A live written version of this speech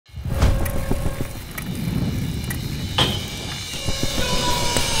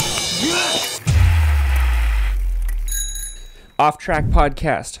Off Track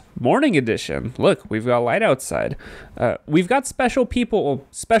Podcast, morning edition. Look, we've got light outside. We've got special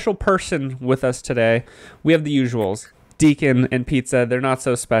person with us today. We have the usuals, Deacon and Pizza. They're not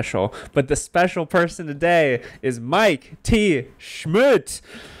so special. But the special person today is Mike T. Schmitt.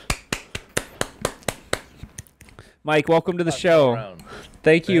 Mike, welcome to the show.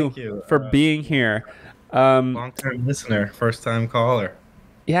 Thank you for being here. Long-time listener, first-time caller.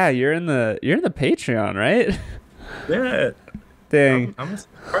 Yeah, you're in the Patreon, right? Yeah. Dang. I'm a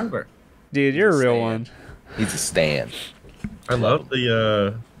subscriber. Dude, you're a real one. He's a stan. I love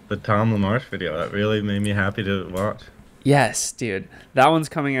the Tom LaMarche video. That really made me happy to watch. Yes, dude. That one's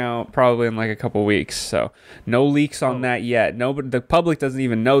coming out probably in like a couple weeks, so no leaks on that yet. Nobody, the public doesn't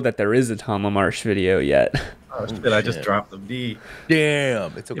even know that there is a Tom LaMarche video yet. Oh shit, I just dropped the beat.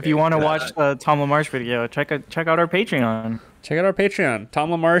 Damn, it's okay. If you want to watch the Tom LaMarche video, check out our Patreon. Check out our Patreon.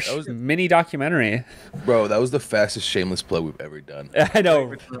 Tom LaMarche mini documentary. Bro, that was the fastest shameless plug we've ever done. I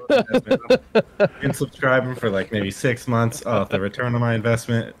know. Been subscribing for like maybe 6 months. Oh, the return on my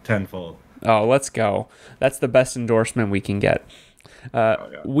investment, tenfold. Oh, let's go. That's the best endorsement we can get.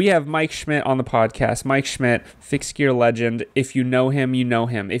 We have Mike Schmitt on the podcast. Mike Schmitt, fixed gear legend. If you know him, you know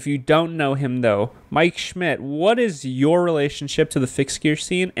him. If you don't know him, though, Mike Schmitt, what is your relationship to the fixed gear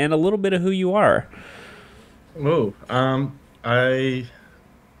scene and a little bit of who you are? Whoa. I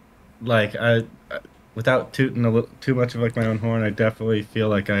without tooting too much of like my own horn, I definitely feel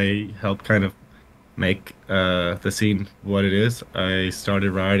like I helped kind of make the scene what it is. I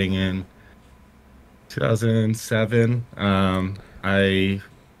started riding in 2007. I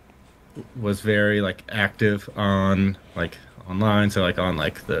was very like active on like online, so like on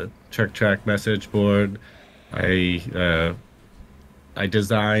like the Trek Track message board. I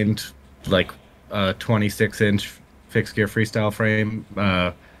designed like a 26-inch fixed gear freestyle frame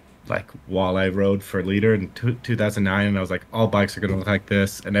like while I rode for Leader in 2009, and I was like, all bikes are gonna look like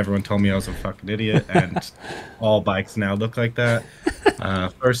this, and everyone told me I was a fucking idiot, and all bikes now look like that.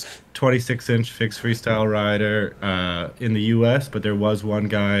 First 26-inch fixed freestyle rider in the US, but there was one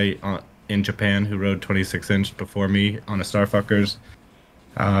guy in Japan who rode 26-inch before me on a Starfuckers.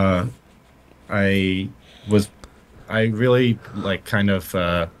 I really like kind of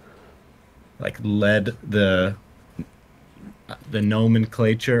like led the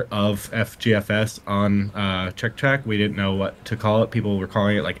nomenclature of FGFS on Trek Track. We didn't know what to call it. People were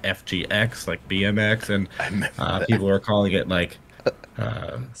calling it like FGX, like BMX, and people were calling it like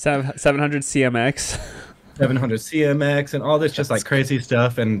 700 CMX. 700 CMX and all this just like crazy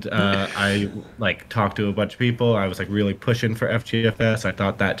stuff. And I like talked to a bunch of people. I was like really pushing for FGFS. I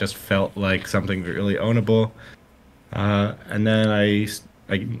thought that just felt like something really ownable. And then I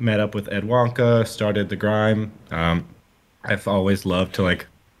met up with Ed Wonka, started the Grime. I've always loved to like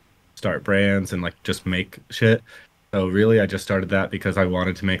start brands and like just make shit. So really I just started that because I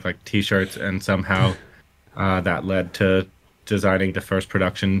wanted to make like t-shirts, and somehow that led to designing the first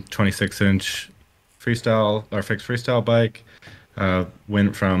production 26-inch freestyle or fixed freestyle bike.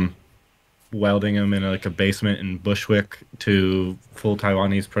 Went from welding them in like a basement in Bushwick to full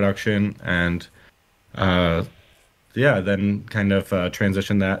Taiwanese production, and yeah, then kind of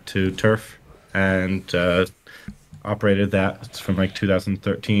transitioned that to Turf, and operated that from like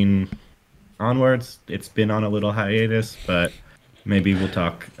 2013 onwards. It's been on a little hiatus, but maybe we'll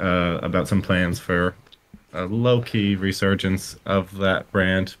talk about some plans for a low-key resurgence of that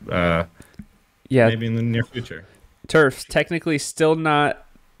brand. Yeah, maybe in the near future. Turf's technically still not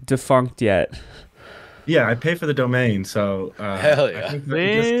defunct yet. Yeah, I pay for the domain, so hell yeah. I think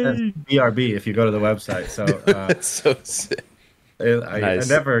it just says BRB if you go to the website. So that's so sick. Nice.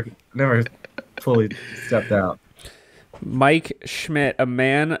 I never fully stepped out. Mike Schmitt, a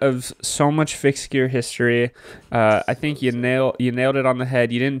man of so much fixed gear history. I think you nailed it on the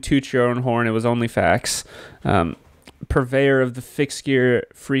head. You didn't toot your own horn. It was only facts. Purveyor of the fixed gear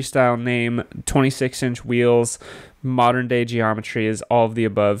freestyle name, 26-inch wheels, modern day geometry is all of the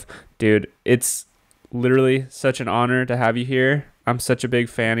above. Dude, it's literally such an honor to have you here. I'm such a big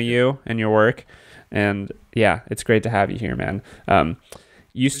fan of you and your work. And yeah, it's great to have you here, man.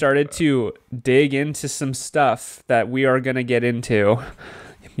 You started to dig into some stuff that we are going to get into.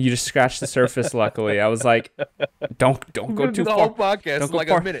 You just scratched the surface, luckily. I was like, don't go too far. Whole podcast don't go like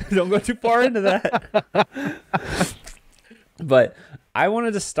far. a minute. Don't go too far into that. But I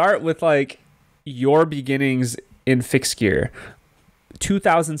wanted to start with like your beginnings in fixed gear.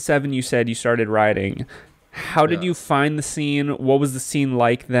 2007, you said you started riding. How did you find the scene? What was the scene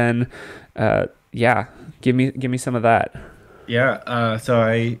like then? Yeah, give me some of that. Yeah, so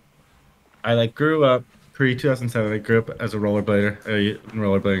I like grew up pre 2007, I grew up as a rollerblader. I'm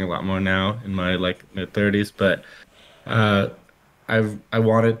rollerblading a lot more now in my like mid 30s, but uh, I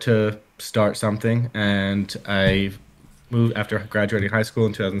wanted to start something, and I moved after graduating high school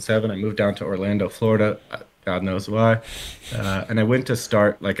in 2007. I moved down to Orlando, Florida. God knows why, and I went to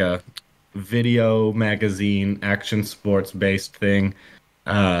start like a video magazine, action sports based thing.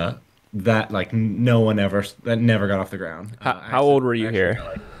 Uh, that like no one ever that never got off the ground. How old were you here?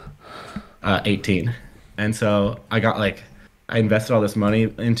 18. And so I invested all this money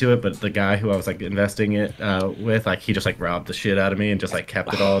into it, but the guy who I was like investing it with, like he just like robbed the shit out of me and just like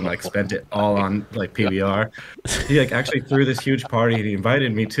kept it all and like spent it all on like PBR. He like actually threw this huge party and he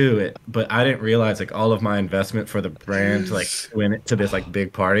invited me to it, but I didn't realize like all of my investment for the brand like went to this like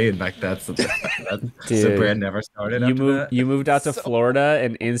big party, and like that's the brand never started. You moved out to Florida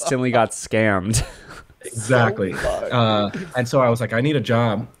and instantly got scammed. Exactly. And so I was like, I need a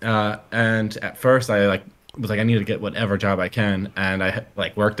job. And at first I like was like, I need to get whatever job I can. And I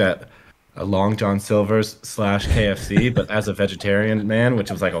like worked at a Long John Silver's / KFC, but as a vegetarian man,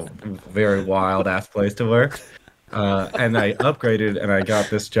 which was like a very wild ass place to work. And I upgraded and I got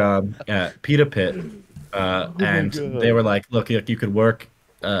this job at Pita Pit. And they were like, look, you could work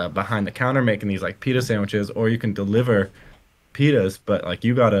behind the counter making these like pita sandwiches, or you can deliver pitas, but like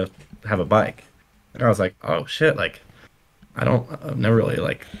you gotta have a bike. And I was like, oh shit, like I've never really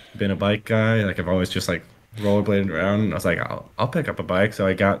like been a bike guy. Like I've always just like rollerbladed around. And I was like, I'll pick up a bike. So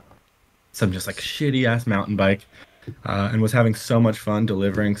I got some just like shitty ass mountain bike, and was having so much fun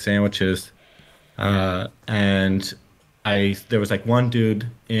delivering sandwiches. And there was like one dude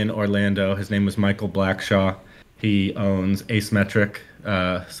in Orlando. His name was Michael Blackshaw. He owns Asymmetric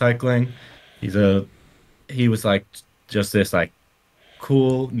Cycling. He was like just this like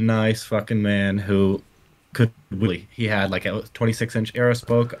cool, nice fucking man who could really. He had like a 26-inch aero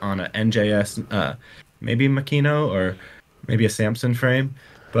spoke on a NJS, maybe Makino or maybe a Samson frame,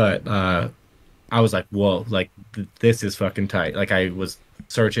 but I was like, whoa, like this is fucking tight. Like I was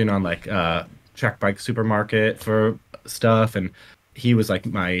searching on like Track Bike Supermarket for stuff, and he was like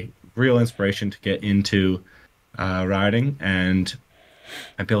my real inspiration to get into riding, and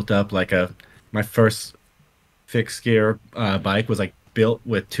I built up like my first fixed gear bike was like built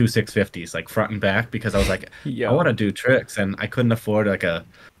with two 650s like front and back, because I was like, I want to do tricks, and I couldn't afford like a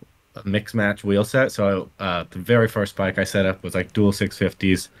mix match wheel set. So the very first bike I set up was like dual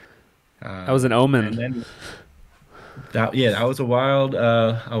 650s. That was an omen. And then that was a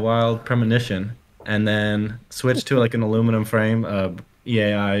wild premonition. And then switched to like an aluminum frame,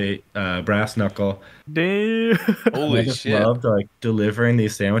 EAI brass knuckle. Damn. Holy I just shit. loved like delivering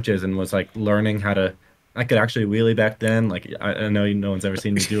these sandwiches, and was like learning how to. I could actually wheelie back then. Like I know no one's ever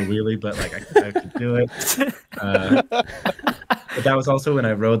seen me do a wheelie, but like I could do it. But that was also when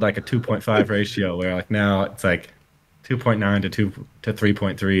I rode like a 2.5 ratio, where like now it's like 2.9 to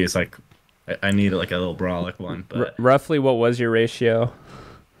 3.3 is like I need like a little brolic one. But roughly, what was your ratio?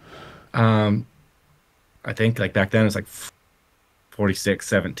 I think like back then it was like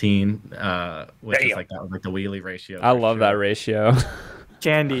 46-17, which is like that was like the wheelie ratio. I love that ratio.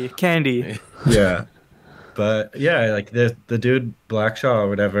 Candy. Yeah. But yeah, like the dude Blackshaw or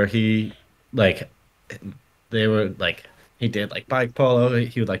whatever, he like they were like he did like bike polo.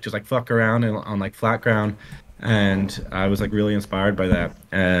 He would like just like fuck around on like flat ground, and I was like really inspired by that,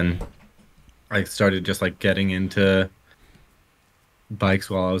 and I started just like getting into bikes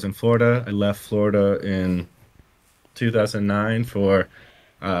while I was in Florida. I left Florida in 2009 for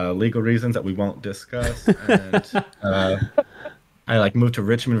legal reasons that we won't discuss, and I like moved to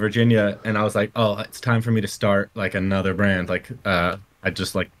Richmond, Virginia, and I was like, oh, it's time for me to start like another brand. Like I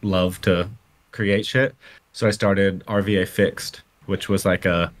just like love to create shit. So I started RVA Fixed, which was like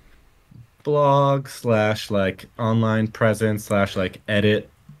a blog / like online presence / like edit,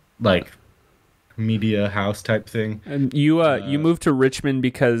 like media house type thing. And you moved to Richmond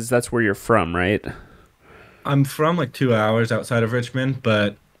because that's where you're from, right? I'm from like 2 hours outside of Richmond,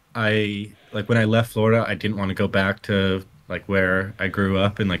 but I like when I left Florida, I didn't want to go back to like where I grew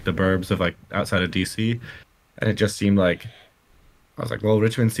up in like the burbs of like outside of DC, and it just seemed like I was like, well,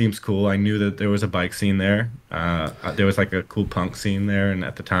 Richmond seems cool. I knew that there was a bike scene there. There was like a cool punk scene there, and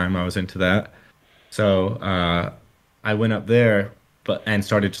at the time I was into that. So I went up there, and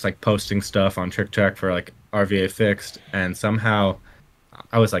started just like posting stuff on Trick Track for like RVA Fixed, and somehow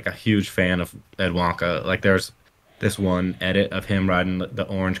I was like a huge fan of Ed Wonka. Like there's this one edit of him riding the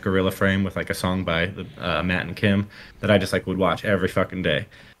orange gorilla frame with like a song by Matt and Kim that I just like would watch every fucking day.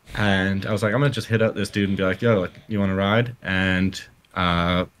 And I was like, I'm gonna just hit up this dude and be like, yo, like, you want to ride? And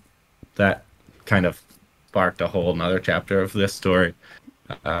that kind of sparked a whole nother chapter of this story.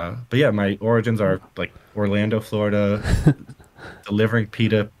 But yeah, my origins are like Orlando, Florida, delivering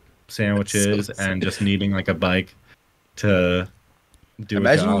pita sandwiches and just needing like a bike to do a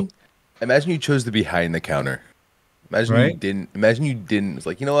Imagine job. you, imagine you chose to be behind the counter. Imagine you Right? didn't. Imagine you didn't. It's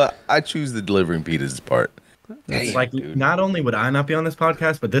like, you know what? I choose the delivering pizzas part. Damn, Like, dude. not only would I not be on this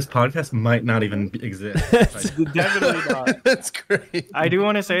podcast, but this podcast might not even exist. Definitely not. That's great. I do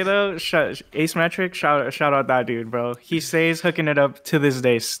want to say though, Asymmetric, shout out that dude, bro. He stays hooking it up to this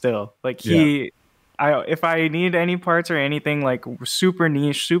day still. Like if I need any parts or anything like super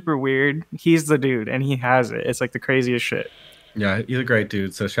niche, super weird, he's the dude and he has it. It's like the craziest shit. Yeah, he's a great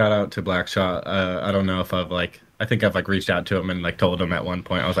dude. So shout out to Blackshot. I don't know if I think I've like reached out to him and like told him at one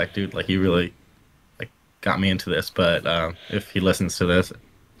point. I was like, dude, like you really like got me into this. But if he listens to this,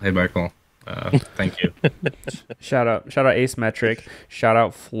 hey Michael, thank you. Shout out Asymmetric. Shout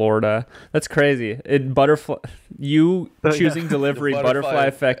out Florida. That's crazy. You choosing delivery The butterfly butterfly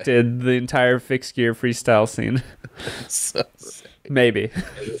affected the entire fixed gear freestyle scene. So sick. Maybe.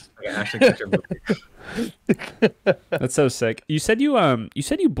 Like, That's so sick. You said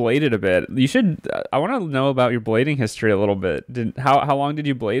you bladed a bit. You should. I want to know about your blading history a little bit. How long did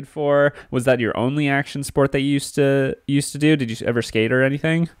you blade for? Was that your only action sport that you used to do? Did you ever skate or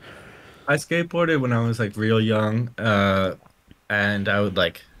anything? I skateboarded when I was like real young, and I would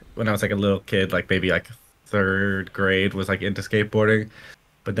like when I was like a little kid, like maybe like third grade, was like into skateboarding.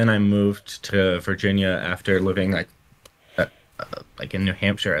 But then I moved to Virginia after living like in New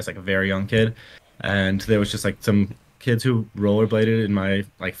Hampshire as like a very young kid, and there was just like some kids who rollerbladed in my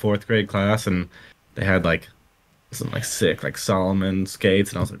like fourth grade class, and they had like some like sick like Solomon skates,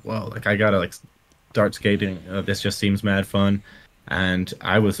 and I was like, whoa, like I gotta like start skating. This just seems mad fun. And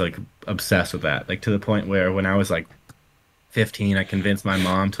I was like obsessed with that, like to the point where when I was like 15, I convinced my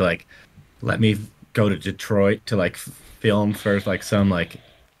mom to like let me go to Detroit to like film for like some like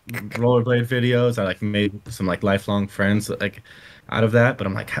rollerblade videos. I like made some like lifelong friends like out of that. But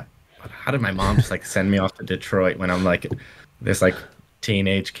I'm like, how did my mom just like send me off to Detroit when I'm like this like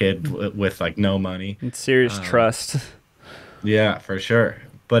teenage kid with like no money? It's serious trust. Yeah, for sure.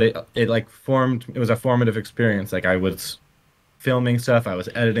 But it like it was a formative experience. Like I was filming stuff, I was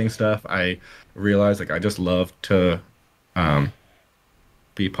editing stuff. I realized like I just love to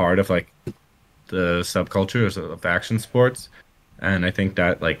be part of like the subcultures of action sports, and I think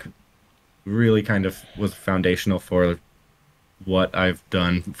that like really kind of was foundational for what I've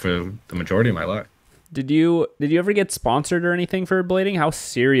done for the majority of my life. Did you ever get sponsored or anything for blading? How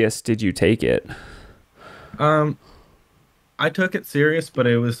serious did you take it? I took it serious, but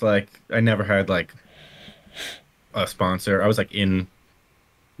it was like I never had like a sponsor. I was like in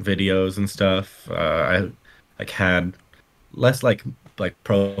videos and stuff. I like had less like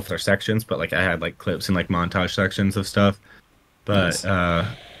pro for sections, but like I had like clips and like montage sections of stuff. But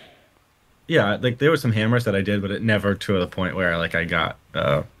yeah, like there were some hammers that I did, but it never to the point where like I got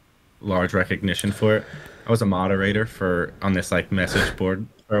large recognition for it. I was a moderator on this like message board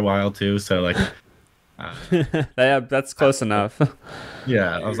for a while too, so like Yeah, that's close enough.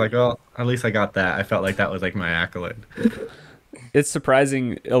 yeah, I was like, well, at least I got that. I felt like that was like my accolade. It's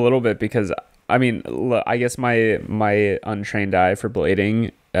surprising a little bit because I mean, look, I guess my untrained eye for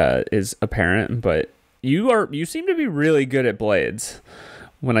blading is apparent, but you seem to be really good at blades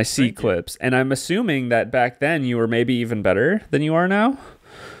when I see clips, and I'm assuming that back then you were maybe even better than you are now.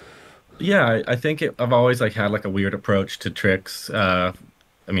 Yeah, I think I've always like had like a weird approach to tricks. I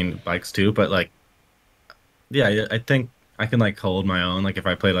mean bikes too, but like yeah, I think I can like hold my own. Like if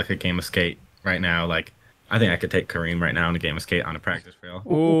I play like a game of skate right now, like I think I could take Kareem right now in a game of skate on a practice rail.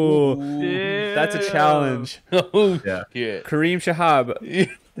 Ooh, that's a challenge. Oh, Yeah. Kareem Shahab,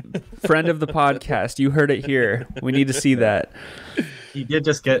 friend of the podcast, you heard it here. We need to see that. He did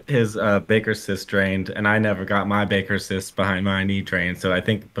just get his Baker's cyst drained, and I never got my Baker's cyst behind my knee drained. So I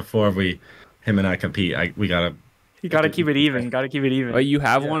think before him and I compete, we gotta. You gotta keep it even. Gotta keep it even. But you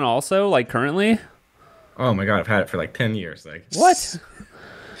have one also, like currently? Oh my god, I've had it for like 10 years. Like What?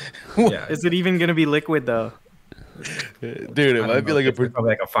 yeah, Is it even gonna be liquid though? dude, it might be like it's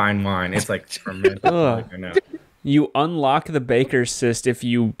probably like a fine wine. It's like fermented. Ugh. Like, no. You unlock the Baker's cyst if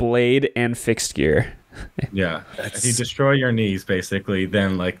you blade and fixed gear. Yeah, if you destroy your knees, basically,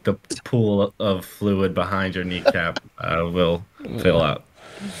 then like the pool of fluid behind your kneecap will fill up.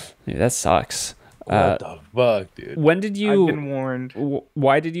 Dude, that sucks. what the fuck, dude? When did you? I've been warned.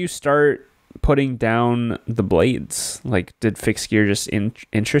 Why did you start putting down the blades? Like, did fixed gear just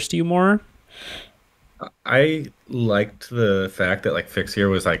interest you more? I liked the fact that like fixed gear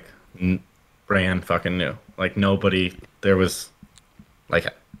was like brand fucking new. Like there was like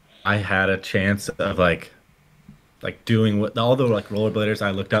I had a chance of like like doing what all the like rollerbladers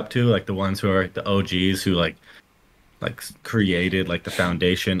I looked up to, like the ones who are like, the OGs who like created like the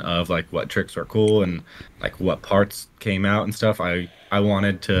foundation of like what tricks were cool and like what parts came out and stuff. I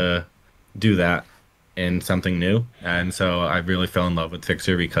wanted to do that in something new, and so I really fell in love with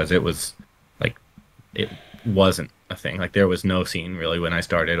Fixer because it was like it wasn't a thing. Like there was no scene really when I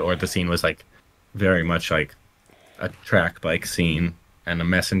started, or the scene was like very much like a track bike scene and a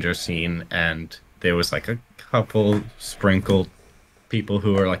messenger scene, and there was like a couple sprinkled people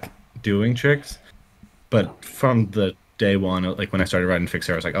who were like doing tricks. But from the day one, like when I started riding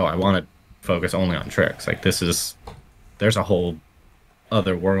Fixer, I was like, oh, I want to focus only on tricks. Like there's a whole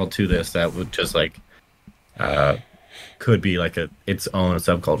other world to this that would just like could be like its own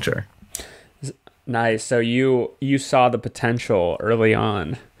subculture. Nice. So you saw the potential early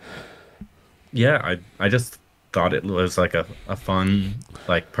on. Yeah, I just thought it was like a fun,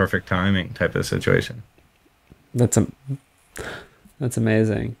 like perfect timing type of situation. That's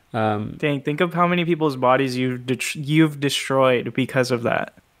amazing. Dang, think of how many people's bodies you've destroyed because of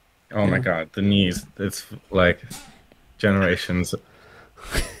that. Oh my God, the knees. It's like generations.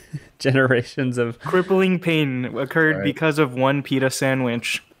 Generations of crippling pain occurred because of one pita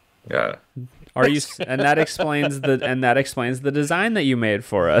sandwich. Yeah. Are you? And that explains the design that you made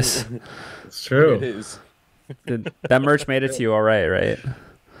for us. It's true. It is. That merch made it to you all right?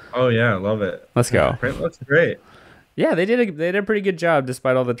 Oh yeah, I love it. Let's go. Print looks great. Yeah, they did a pretty good job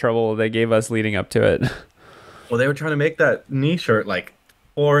despite all the trouble they gave us leading up to it. Well, they were trying to make that knee shirt like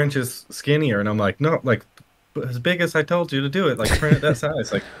 4 inches skinnier, and I'm like, no, like as big as I told you to do it. Like print it that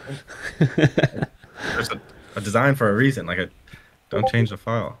size. Like there's a design for a reason. Like don't change the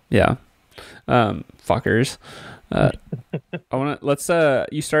file. Yeah. Fuckers.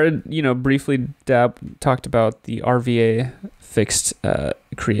 You started, briefly talked about the RVA Fixed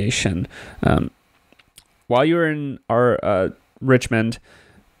creation. While you were in our Richmond,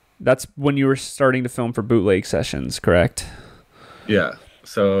 that's when you were starting to film for Bootleg sessions, correct? Yeah.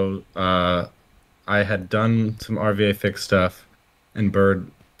 So I had done some RVA Fixed stuff, and Bird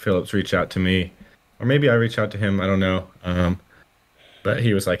Phillips reached out to me, or maybe I reached out to him. I don't know. But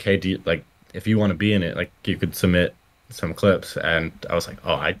he was like, "Hey, if you want to be in it, like you could submit some clips." And I was like,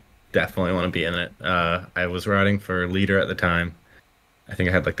 "Oh, I definitely want to be in it." I was riding for Leader at the time. I think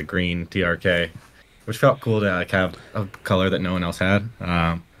I had like the green TRK, which felt cool to like have a color that no one else had.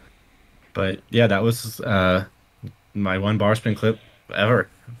 But yeah, that was my one bar spin clip ever,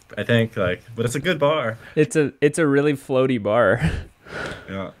 I think. Like, but it's a good bar. It's a really floaty bar.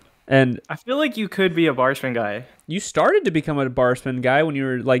 Yeah. And I feel like you could be a bar spin guy. You started to become a bar spin guy when you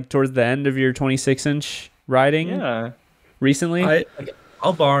were like towards the end of your 26-inch riding. Yeah. Recently.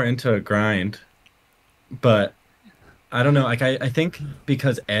 I'll bar into a grind, but I don't know. Like I think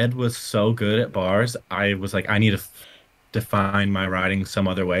because Ed was so good at bars, I was like, I need to define my riding some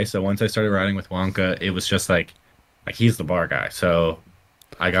other way. So once I started riding with Wonka, it was just like he's the bar guy, so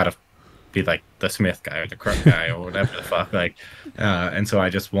I gotta be like the Smith guy or the Crook guy or whatever the fuck. Like, and so I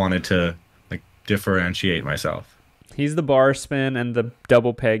just wanted to like differentiate myself. He's the bar spin and the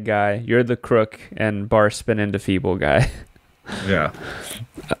double peg guy. You're the crook and bar spin into feeble guy. Yeah.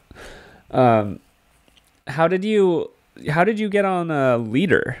 How did you get on a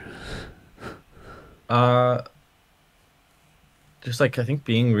Leader? Just like I think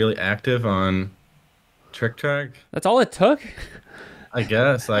being really active on Trick Track. That's all it took? I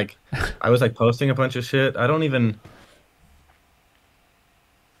guess. Like I was like posting a bunch of shit. I don't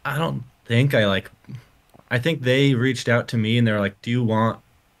think I think they reached out to me and they were like, "Do you want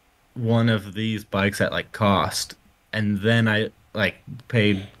one of these bikes at like cost?" And then I like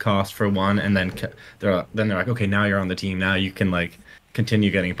paid cost for one, and then they're like, "Okay, now you're on the team. Now you can like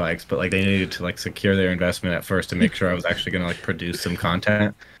continue getting bikes." But like they needed to like secure their investment at first to make sure I was actually gonna like produce some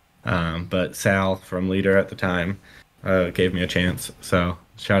content. But Sal from Leader at the time gave me a chance, so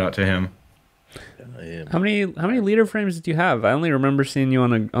shout out to him. How many Leader frames did you have? I only remember seeing you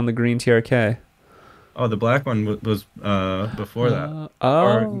on the green TRK. Oh, the black one was before that.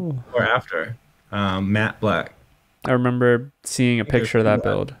 Or after. Matte black. I remember seeing a picture of that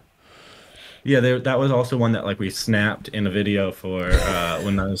build. Yeah, that was also one that like we snapped in a video for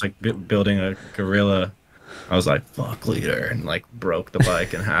when I was like building a Gorilla. I was like, "Fuck Leader," and like broke the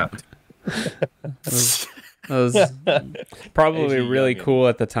bike in half. That was probably really cool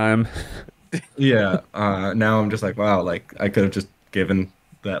at the time. Yeah. Now I'm just like, wow, like I could have just given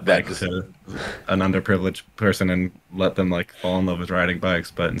that bike to an underprivileged person and let them like fall in love with riding bikes,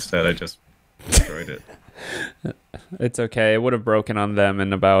 but instead I just destroyed it. It's okay. It would have broken on them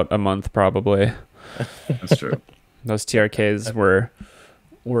in about a month, probably. That's true. Those TRKs were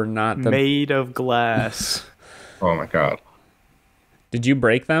not made of glass. Oh my god. Did you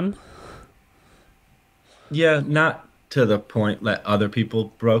break them? Yeah, not to the point that other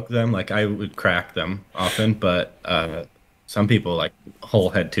people broke them. Like I would crack them often, but some people like whole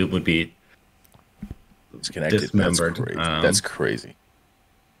head tube would be Disconnected. dismembered. That's crazy. That's crazy.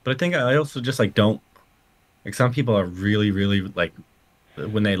 But I think I also just like don't like some people are really, really like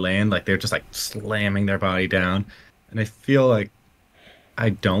when they land, like they're just like slamming their body down. And I feel like I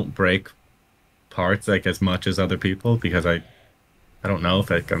don't break parts like as much as other people because I don't know if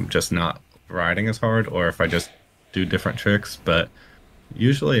like I'm just not riding as hard or if I just do different tricks. But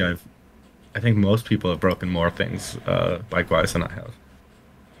usually I think most people have broken more things bike-wise than I have.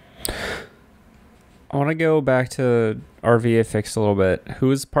 I want to go back to RVA Fixed a little bit. Who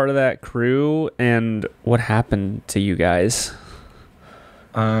was part of that crew and what happened to you guys?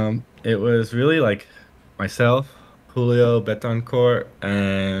 It was really like myself, Julio Betancourt,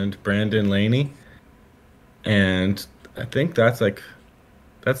 and Brandon Laney. And I think that's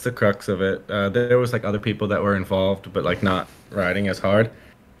the crux of it. There was like other people that were involved, but like not riding as hard.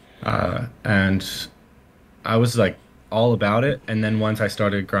 And I was like all about it. And then once I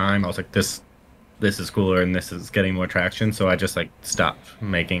started Grime, I was like, this is cooler and this is getting more traction. So I just like stopped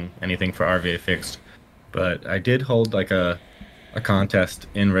making anything for RVA Fixed. But I did hold like a contest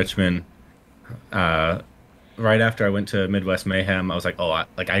in Richmond. Right after I went to Midwest Mayhem, I was like, oh, I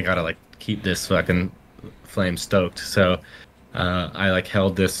gotta like keep this fucking flame stoked. So I like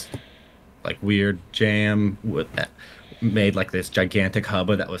held this like weird jam made like this gigantic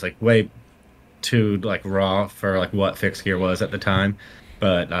hubba that was like way too like raw for like what fixed gear was at the time,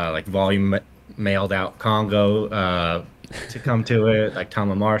 but like volume mailed out Congo to come to it. Like Tom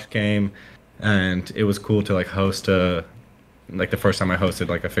LaMarche came, and it was cool to like host like the first time I hosted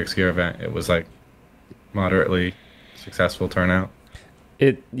like a fixed gear event. It was like moderately successful turnout.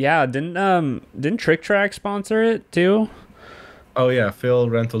 Didn't Trick Track sponsor it too? Oh yeah, Phil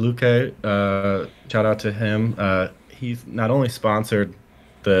Rentaluque, shout out to him. He's not only sponsored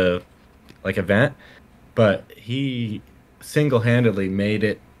the like event, but he single-handedly made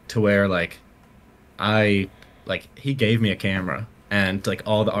it to where like he gave me a camera and like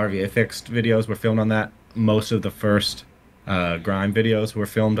all the RVA Fixed videos were filmed on that. Most of the first Grime videos were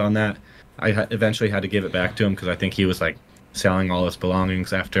filmed on that. I eventually had to give it back to him because I think he was like selling all his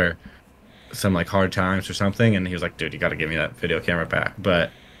belongings after some like hard times or something, and he was like, dude, you got to give me that video camera back.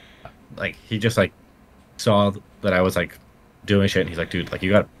 But like he just like saw that I was like doing shit, and he's like, dude, like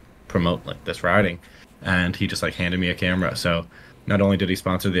you got to promote like this riding, and he just like handed me a camera. So not only did he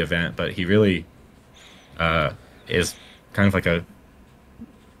sponsor the event, but he really is kind of like a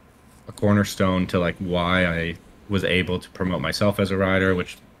cornerstone to like why I was able to promote myself as a rider,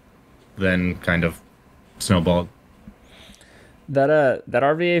 which then kind of snowballed. That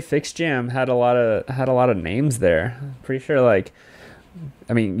RVA Fixed Jam had a lot of names there. Pretty sure, like,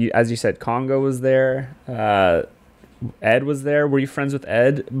 I mean, as you said, Congo was there. Ed was there. Were you friends with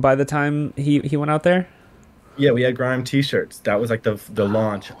Ed by the time he went out there? Yeah, we had Grime T-shirts. That was like the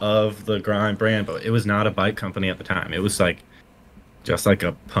launch of the Grime brand, but it was not a bike company at the time. It was like just like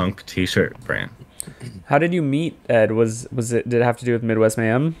a punk T-shirt brand. How did you meet Ed? Did it have to do with Midwest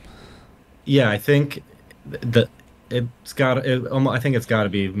Mayhem? Yeah, I think I think it's got to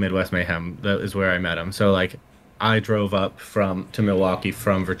be Midwest Mayhem. That is where I met him. So like, I drove up to Milwaukee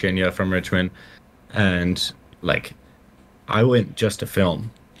from Virginia, from Richmond, and like, I went just to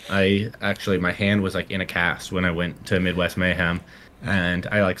film. My hand was like in a cast when I went to Midwest Mayhem, and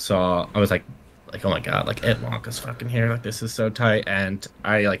I was like, oh my god, like Ed Wonka's fucking here, like this is so tight, and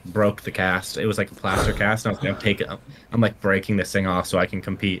I like broke the cast. It was like a plaster cast, and I was like, I'm like breaking this thing off so I can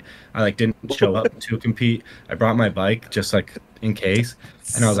compete. I like didn't show up to compete. I brought my bike just like in case,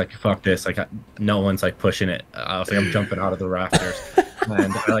 and I was like, fuck this, like no one's like pushing it. I was like, I'm jumping out of the rafters,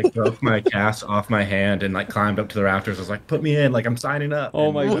 and I like broke my cast off my hand and like climbed up to the rafters. I was like, put me in, like I'm signing up.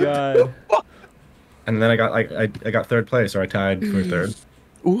 Oh my god! And then I got like I got third place, or I tied for third.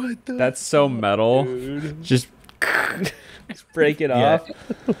 What the That's so metal. dude? Just break it off.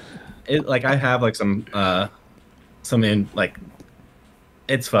 It like I have like some in like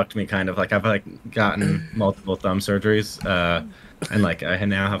it's fucked me kind of. Like I've like gotten multiple thumb surgeries, and like I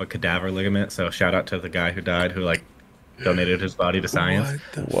now have a cadaver ligament. So shout out to the guy who died, who like donated his body to science.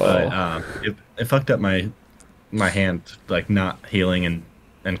 But it fucked up my hand, like not healing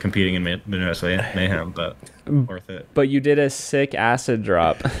and competing in Midwest Mayhem, but worth it. But you did a sick acid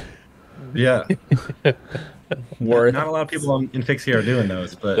drop. Yeah. Worth. Not a lot of people in fixed gear are doing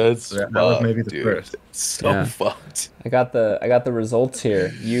those, but that was maybe the first. So fucked. I got the results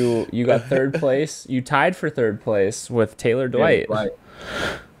here. You got third place. You tied for third place with Taylor Dwight.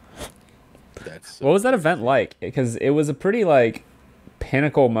 That's What was that event like? Because it was a pretty like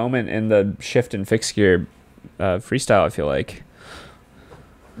pinnacle moment in the shift in fixed gear freestyle, I feel like.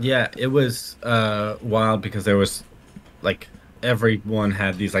 Yeah, it was wild because there was like everyone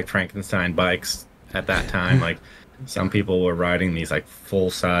had these like Frankenstein bikes at that time. Like some people were riding these like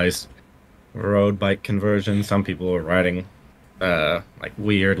full size road bike conversions. Some people were riding like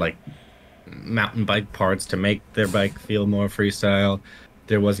weird like mountain bike parts to make their bike feel more freestyle.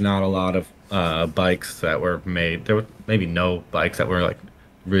 There was not a lot of bikes that were made. There were maybe no bikes that were like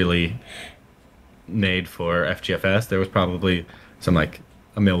really made for FGFS. There was probably some like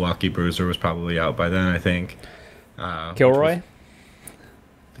a Milwaukee Bruiser was probably out by then, I think. Kilroy?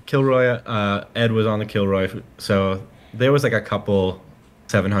 The Kilroy, Ed was on the Kilroy, so there was like a couple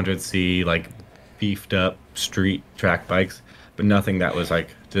 700C like beefed up street track bikes, but nothing that was like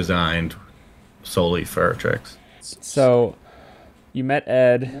designed solely for tricks. So you met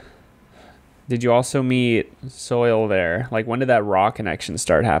Ed. Did you also meet Soil there? Like when did that raw connection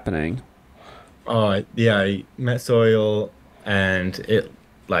start happening? Oh yeah, I met Soil, and it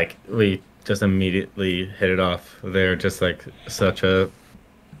like we just immediately hit it off. They're just like such a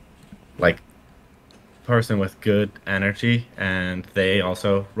like person with good energy, and they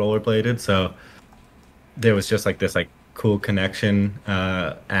also rollerbladed, so there was just like this like cool connection.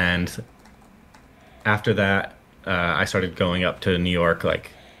 And after that, I started going up to New York.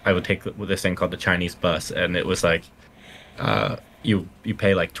 Like I would take this thing called the Chinese bus, and it was like you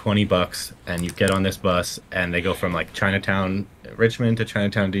pay like $20 and you get on this bus, and they go from like Chinatown Richmond to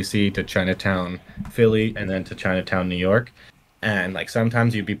Chinatown DC to Chinatown Philly and then to Chinatown New York. And like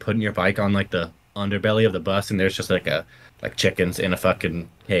sometimes you'd be putting your bike on like the underbelly of the bus, and there's just like a like chickens in a fucking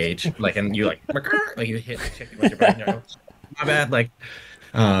cage, like, and you like you hit the chicken with your bike, and you're like, my bad, like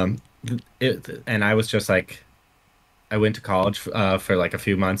and I was just like, I went to college for like a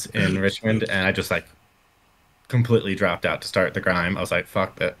few months in Richmond, and I just like completely dropped out to start the grime. I was like,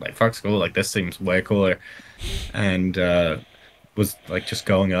 fuck that, like fuck school, like this seems way cooler. And was like just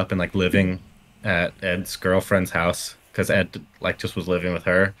going up and like living at Ed's girlfriend's house because Ed like just was living with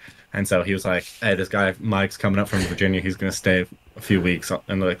her. And so he was like, hey, this guy Mike's coming up from Virginia, he's gonna stay a few weeks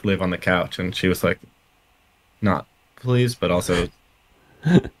and like live on the couch. And she was like, not pleased, but also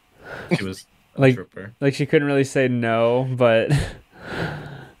she was a Like, trooper. like she couldn't really say no, but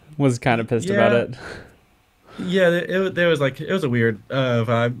was kind of pissed about it. Yeah, there was like it was a weird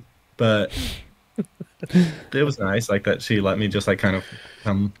vibe, but it was nice like that she let me just like kind of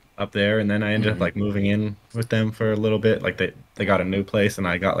come up there, and then I ended up like moving in with them for a little bit. Like they got a new place, and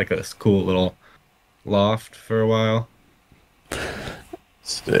I got like this cool little loft for a while.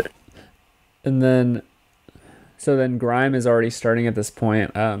 sick. And then, so then Grime is already starting at this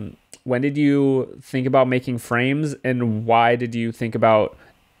point. When did you think about making frames, and why did you think about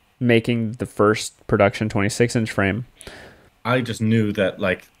making the first production 26-inch frame? I just knew that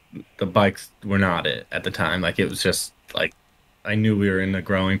like the bikes were not it at the time. Like it was just like I knew we were in a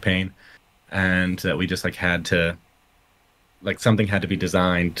growing pain, and that we just like had to like something had to be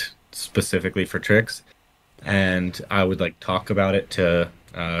designed specifically for tricks. And I would like talk about it to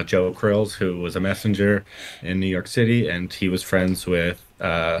Joe Krills, who was a messenger in New York City, and he was friends with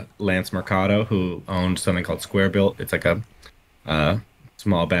Lance Mercado, who owned something called Square Built. It's like a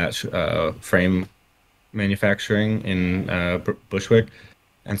small batch frame manufacturing in Bushwick.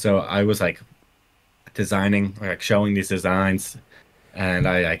 And so I was like designing, like showing these designs, and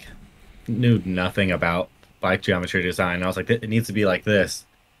I like knew nothing about bike geometry design. I was like, it needs to be like this.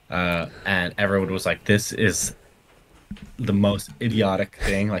 And everyone was like, this is the most idiotic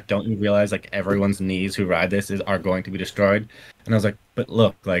thing. Like, don't you realize like everyone's knees who ride this are going to be destroyed? And I was like, but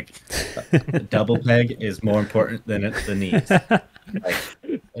look, like the double peg is more important than the knees. Like,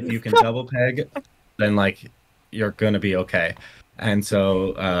 if you can double peg, then like you're gonna be okay. And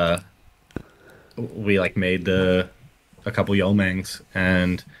so we like made a couple Yomangs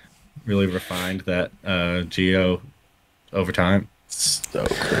and really refined that geo over time. So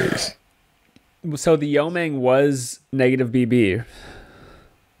crazy. So the Yomang was negative BB.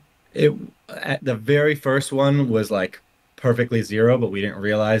 The very first one was like perfectly zero, but we didn't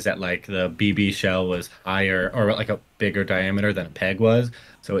realize that like the BB shell was higher or like a bigger diameter than a peg was.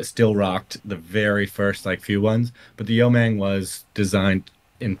 So it still rocked the very first like few ones. But the Yomang was designed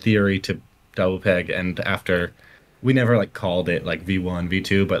in theory to double peg, and after we never like called it like V1,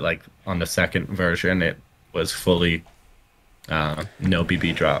 V2, but like on the second version it was fully no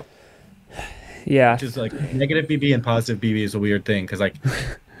BB drop. Yeah. Which is like negative BB and positive BB is a weird thing because like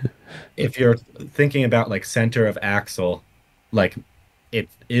if you're thinking about like center of axle, like it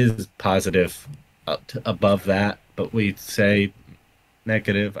is positive up to above that, but we say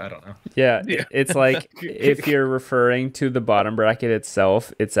negative. I don't know. Yeah, it's like if you're referring to the bottom bracket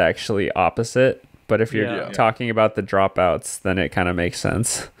itself, it's actually opposite. But if you're talking about the dropouts, then it kind of makes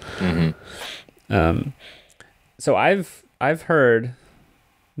sense. So I've heard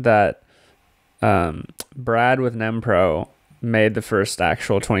that Brad with NemPro made the first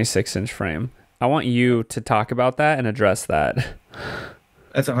actual 26-inch frame. I want you to talk about that and address that.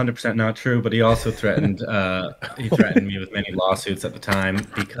 That's 100% not true, but he also threatened me with many lawsuits at the time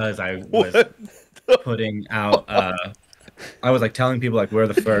because I was putting out I was like telling people like we're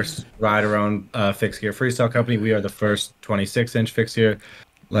the first ride our own fixed gear freestyle company. We are the first 26-inch fixed gear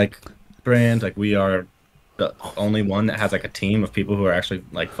like brand. Like we are the only one that has like a team of people who are actually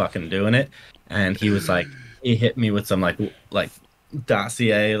like fucking doing it. And he was like, he hit me with some like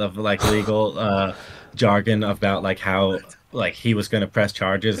dossier of like legal jargon about like how like he was going to press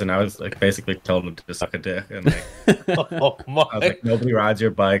charges, and I was like basically told him to suck a dick, and like Oh my! I was like, nobody rides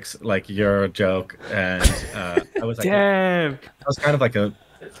your bikes, like you're a joke. And I was like, damn. I was kind of like a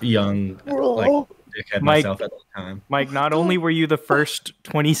young like dickhead myself at the time. Mike, not only were you the first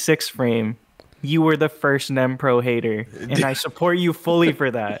 26 frame, you were the first NemPro hater, and I support you fully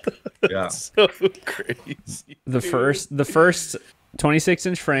for that. Yeah, So crazy. The first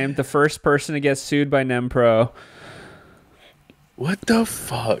 26-inch frame, the first person to get sued by NemPro. What the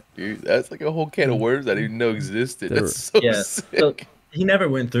fuck, dude? That's like a whole can of worms I didn't even know existed. That's so sick. So he never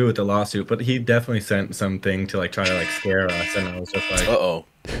went through with the lawsuit, but he definitely sent something to like try to like scare us, and I was just like, Uh-oh.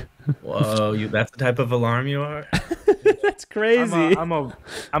 "Whoa, that's the type of alarm you are." That's crazy. I'm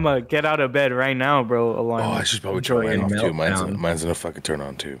a get out of bed right now, bro. Alarm. Oh, I should probably turn mine off too. Meltdown. Mine's gonna fucking turn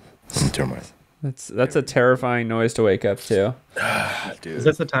on too. I'm gonna turn mine. That's a terrifying noise to wake up to. Dude. Is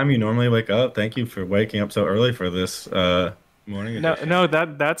this the time you normally wake up? Thank you for waking up so early for this morning. No,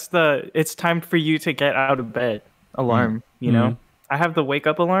 that's it's time for you to get out of bed alarm. You know, I have the wake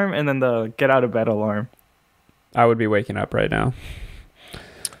up alarm and then the get out of bed alarm. I would be waking up right now.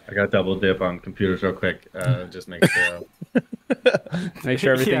 I got double dip on computers real quick. Just make sure. Make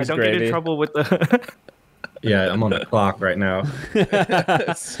sure everything's don't gravy. get in trouble with the. Yeah, I'm on the clock right now.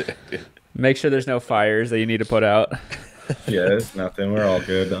 Make sure there's no fires that you need to put out. Yeah, it's nothing. We're all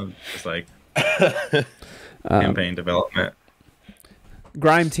good. I'm just like campaign development.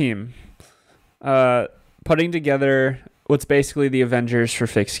 Grime team. Putting together what's basically the Avengers for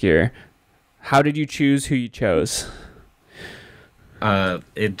fixed gear. How did you choose who you chose?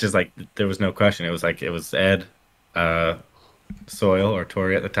 It just like there was no question. It was Ed, Soil or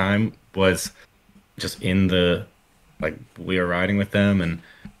Tori at the time was just in the like we were riding with them, and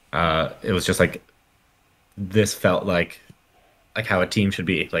it was just like this felt like how a team should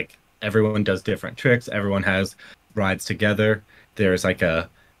be. Like everyone does different tricks. Everyone has rides together. There's like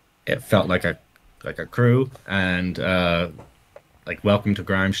it felt like a crew, and like Welcome to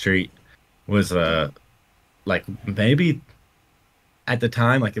Grime Street was like maybe at the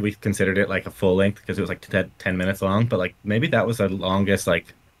time like we considered it like a full length because it was like 10 minutes long, but like maybe that was the longest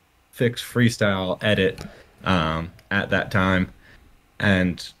like fixed freestyle edit at that time.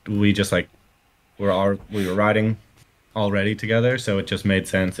 And we just like we were riding already together, so it just made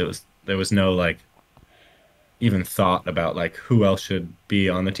sense. There was no like even thought about like who else should be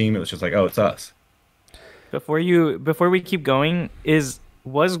on the team. It was just like, oh, it's us. Before we keep going,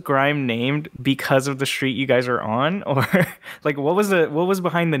 was Grime named because of the street you guys are on, or like what was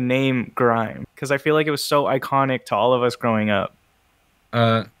behind the name Grime? Because I feel like it was so iconic to all of us growing up.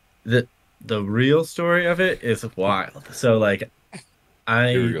 The real story of it is wild. So like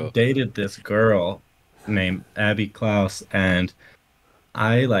I dated this girl named Abby Klaus, and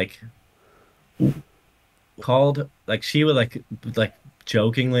I like called like she would like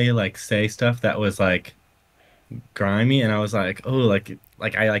jokingly like say stuff that was like grimy, and I was like, oh, like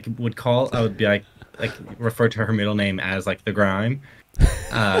I like would call, I would be like refer to her middle name as like the Grime,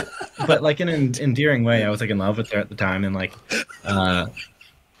 but like in an endearing way. I was like in love with her at the time, and like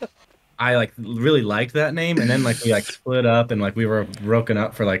I like really liked that name, and then like we like split up, and like we were broken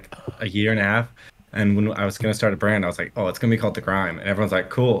up for like a year and a half. And when I was gonna start a brand, I was like, "Oh, it's gonna be called the Grime," and everyone's like,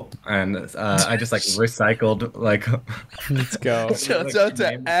 "Cool." And I just like recycled like. Let's go. Shouts out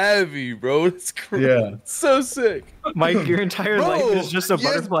to Abby, bro. It's crazy. Yeah, So sick. Mike, your entire life is just a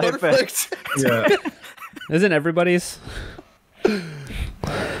butterfly effect. yeah. Isn't everybody's?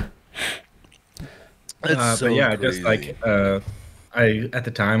 That's so but yeah, crazy. just like I at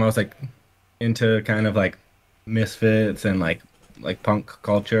the time I was like into kind of like misfits and like punk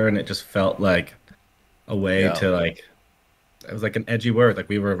culture, and it just felt like a way to like it was like an edgy word. Like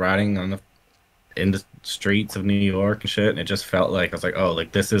we were riding in the streets of New York and shit, and it just felt like I was like, oh,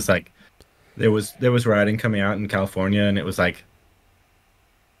 like this is like there was riding coming out in California, and it was like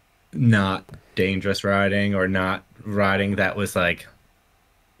not dangerous riding or not riding that was like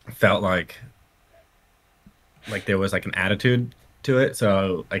felt like there was like an attitude to it.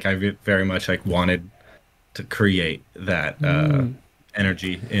 So like I very much like wanted to create that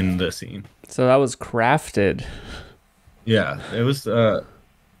energy in the scene. So that was crafted. Yeah, it was a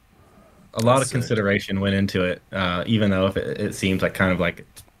lot of consideration went into it, even though if it seems like kind of like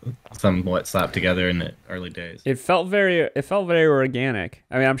somewhat slapped together in the early days. It felt very organic.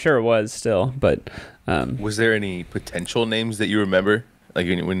 I mean, I'm sure it was still, but was there any potential names that you remember, like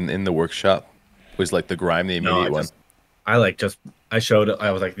when in the workshop? Was like the Grime the immediate one? I showed it.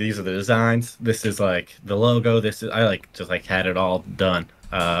 I was like, these are the designs. This is like the logo. This is I like just like had it all done.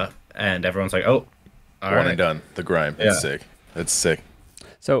 And everyone's like, oh, all right, and done. The Grime. Yeah. That's sick. That's sick.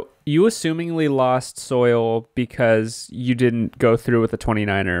 So you assumingly lost soil because you didn't go through with the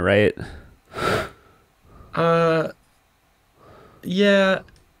 29er, right? Yeah,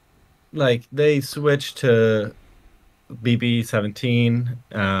 like they switched to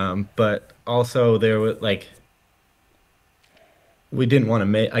BB17, but also there was like we didn't want to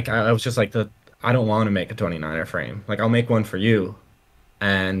make like I was just like I don't want to make a 29er frame. Like I'll make one for you,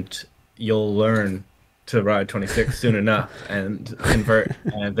 and you'll learn to ride 26 soon enough and convert.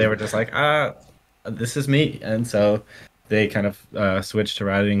 And they were just like, this is me. And so they kind of switched to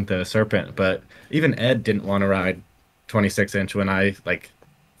riding the Serpent. But even Ed didn't want to ride 26-inch when I like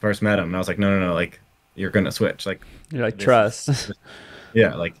first met him. And I was like, no, like you're gonna switch. Like you're like trust.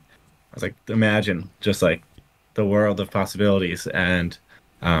 Yeah, like I was like, imagine just like the world of possibilities. And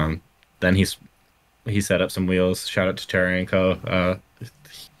then he set up some wheels. Shout out to Terry & Co.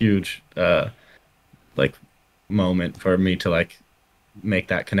 Huge like moment for me to like make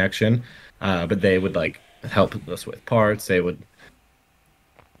that connection. But they would like help us with parts. They would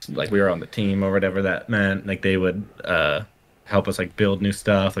like we were on the team or whatever that meant. Like they would help us like build new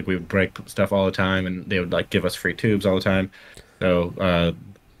stuff. Like we would break stuff all the time, and they would like give us free tubes all the time. So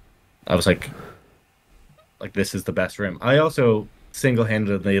I was like this is the best rim. I also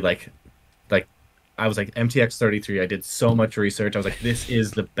single-handedly like I was like MTX 33. I did so much research. I was like, this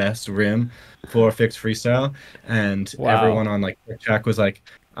is the best rim for fixed freestyle. And everyone on like track was like,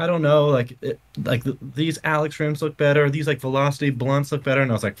 I don't know, like these Alex rims look better. These like Velocity blunts look better.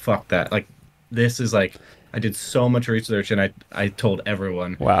 And I was like, fuck that. Like this is like I did so much research, and I told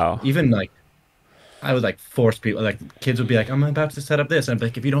everyone. Wow. Even like I would like force people. Like kids would be like, I'm about to set up this. And I'm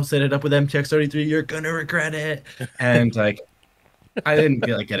like, if you don't set it up with MTX 33, you're gonna regret it. And like. I didn't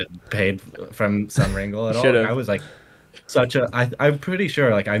get it paid from Sunringle at all. Like, I was like I'm pretty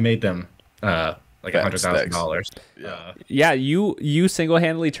sure like I made them like $100,000. Yeah, you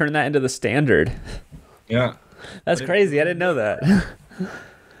single-handedly turned that into the standard. Yeah. That's crazy. I didn't know that.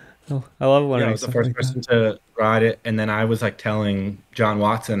 I love learning. I was the first person to ride it, and then I was like telling John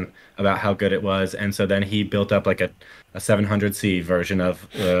Watson about how good it was, and so then he built up like a 700C version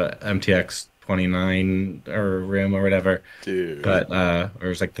of MTX 29 or rim or whatever. Dude. But or it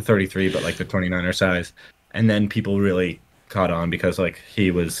was like the 33 but like the 29er size. And then people really caught on because like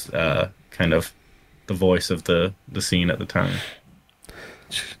he was kind of the voice of the scene at the time.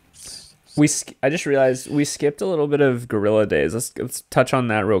 I just realized we skipped a little bit of Gorilla Days. Let's touch on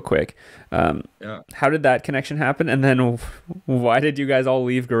that real quick. How did that connection happen? And then why did you guys all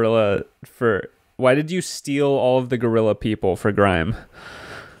leave Gorilla why did you steal all of the Gorilla people for Grime?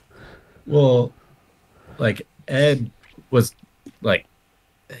 Well, like Ed was like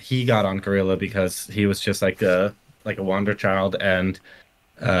he got on Gorilla because he was just like a wonder child, and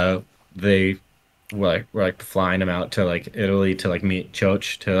they were like flying him out to like Italy to like meet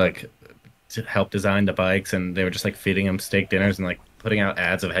Choch to help design the bikes, and they were just like feeding him steak dinners and like putting out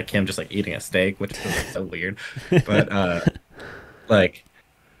ads of him just like eating a steak, which was like, so weird. But like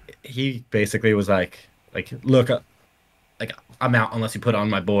he basically was like look like I'm out unless you put on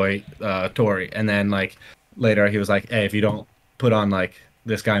my boy Tori. And then like later he was like, hey, if you don't put on like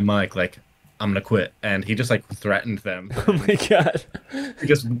this guy Mike, like I'm gonna quit. And he just like threatened them. Oh my god. He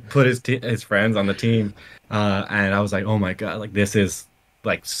just put his friends on the team, and I was like, oh my god, like this is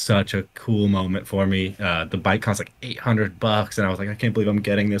like such a cool moment for me. The bike costs like $800, and I was like, I can't believe I'm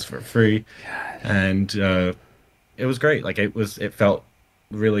getting this for free. And it was great. Like it felt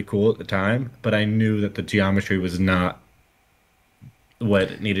really cool at the time, but I knew that the geometry was not what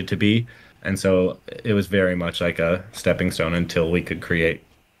it needed to be, and so it was very much like a stepping stone until we could create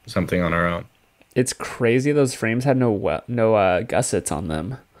something on our own. It's crazy those frames had no gussets on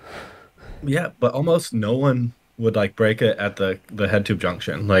them. Yeah, but almost no one would like break it at the head tube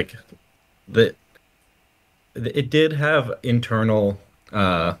junction. Like it did have internal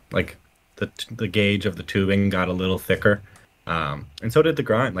like the gauge of the tubing got a little thicker, And so did the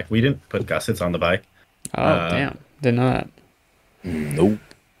Grime. Like, we didn't put gussets on the bike. Oh, damn. Did not. Nope.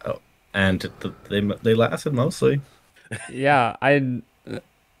 Oh, and they lasted mostly. Yeah,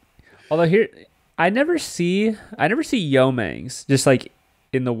 although here I never see Yomangs just like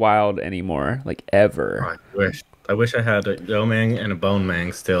in the wild anymore, like ever. Oh, I wish I had a Yomang and a Bone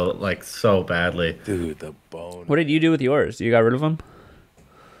Mang still, like, so badly. Dude, the bone. What did you do with yours? You got rid of them?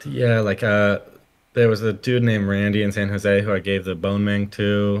 Yeah, like there was a dude named Randy in San Jose who I gave the Bone Mang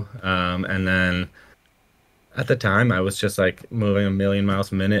to, and then at the time I was just like moving 1,000,000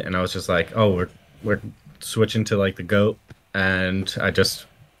 miles a minute, and I was just like, oh, we're switching to like the goat, and I just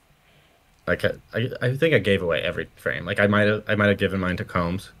like I think I gave away every frame. Like, I might have given mine to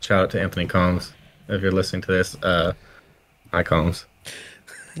Combs. Shout out to Anthony Combs if you're listening to this. Hi, Combs.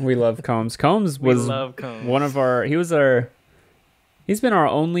 We love Combs. Combs was one of our. He's been our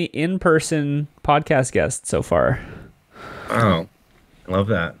only in-person podcast guest so far. Oh, love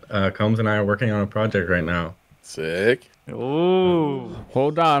that. Combs and I are working on a project right now. Sick. Oh,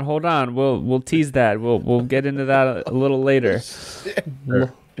 hold on. We'll tease that. We'll get into that a little later.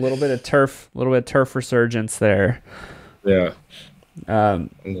 Little bit of turf resurgence there. Yeah. In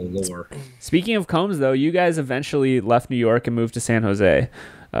the lore. Speaking of Combs, though, you guys eventually left New York and moved to San Jose.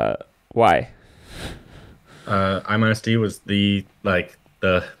 Why? I-D was the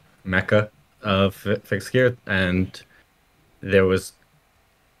mecca of fixed gear, and there was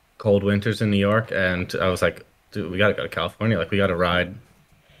cold winters in New York, and I was like, dude, we gotta go to California. Like, we gotta ride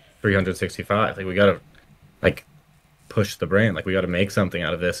 365. Like, we gotta like push the brand. Like, we gotta make something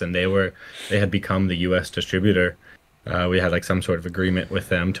out of this. And they had become the U.S. distributor. We had like some sort of agreement with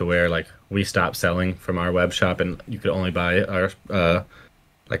them to where like we stopped selling from our web shop, and you could only buy our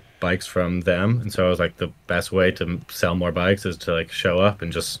like bikes from them. And so I was like, the best way to sell more bikes is to like show up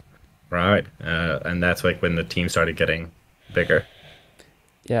and just ride. And that's like when the team started getting bigger.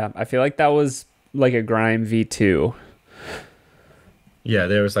 Yeah, I feel like that was like a Grime V2. Yeah,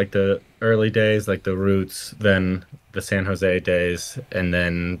 there was like the early days, like the Roots, then the San Jose days, and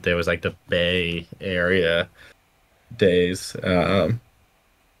then there was like the Bay Area days. And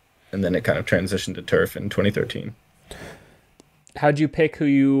then it kind of transitioned to Turf in 2013. How'd you pick who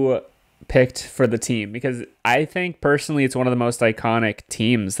you picked for the team? Because I think personally it's one of the most iconic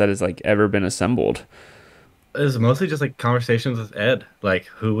teams that has like ever been assembled. It was mostly just like conversations with Ed, like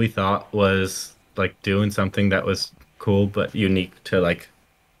who we thought was like doing something that was cool but unique to like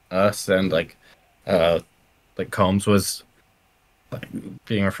us, and like Combs was like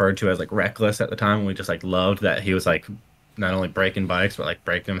being referred to as like reckless at the time, and we just like loved that he was like not only breaking bikes but like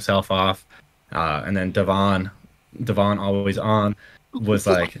breaking himself off. And then Devon always on was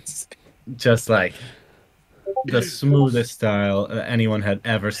like just like the smoothest style anyone had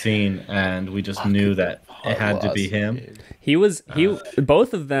ever seen, and we just knew that it had to be him.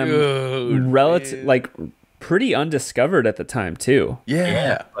 Both of them relative like pretty undiscovered at the time too.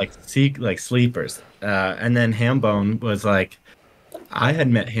 Yeah. Like sleepers. And then Hambone was like, I had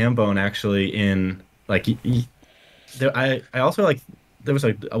met Hambone actually in like I also like there was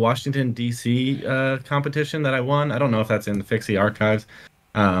like a Washington DC competition that I won. I don't know if that's in the Fixie archives.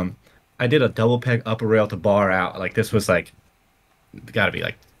 I did a double peg upper rail to bar out. Like, this was like gotta be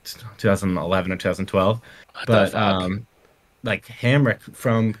like 2011 or 2012. But like Hamrick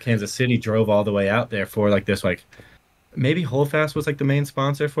from Kansas City drove all the way out there for like this, like maybe Holdfast was like the main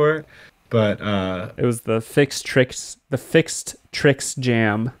sponsor for it, but it was the Fixed Tricks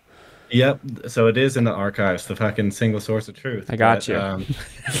Jam. Yep. So it is in the archives, the fucking single source of truth. I got you.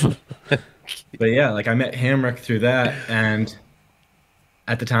 But yeah, like I met Hamrick through that, and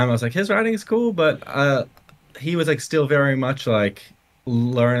at the time I was like, his riding is cool, but he was like still very much like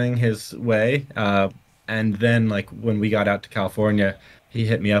learning his way. And then like when we got out to California, he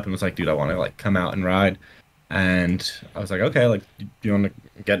hit me up and was like, dude, I want to like come out and ride. And I was like, okay, like, do you want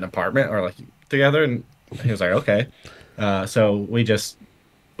to get an apartment or like together? And he was like, okay. So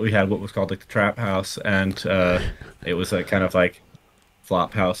we had what was called like the trap house, and it was a kind of like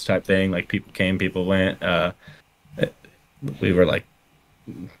flop house type thing. Like people came, people went. We were like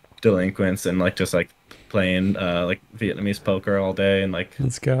delinquents and like just like playing like Vietnamese poker all day, and like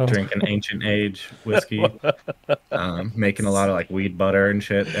let's go drinking ancient age whiskey, making a lot of like weed butter and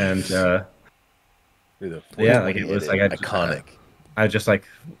shit. And yeah, like it was like iconic. I just like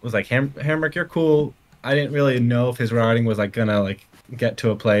was like, Hamrick, you're cool. I didn't really know if his riding was like gonna like get to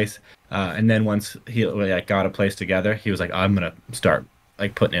a place, and then once he like got a place together, he was like, I'm gonna start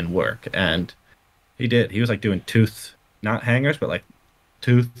like putting in work, and he did. He was like doing tooth, not hangers, but like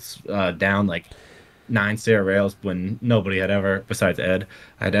tooths down like 9 stair rails when nobody had ever, besides Ed,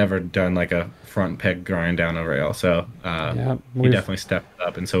 had ever done like a front peg grind down a rail. So he definitely stepped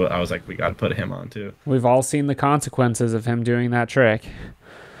up, and so I was like, we got to put him on too. We've all seen the consequences of him doing that trick.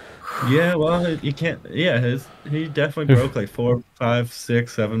 Yeah, well, you can't. Yeah, he definitely broke like 4, 5,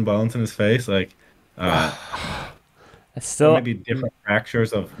 6, 7 bones in his face. Like, still maybe different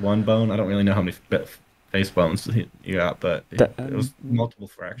fractures of one bone. I don't really know how many face bones he got, but it was multiple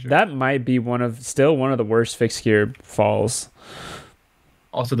fractures. That might be one of the worst fixed gear falls.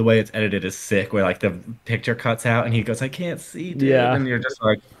 Also, the way it's edited is sick, where like the picture cuts out and he goes, "I can't see, dude," and you're just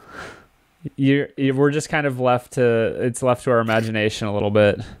like, we're just kind of left to our imagination a little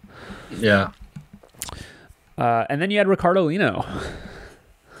bit. Yeah. And then you had Ricardo Lino.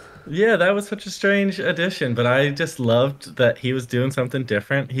 Yeah, that was such a strange addition, but I just loved that he was doing something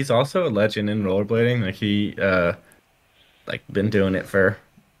different. He's also a legend in rollerblading. Like he like been doing it for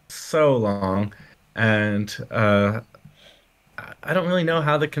so long, and I don't really know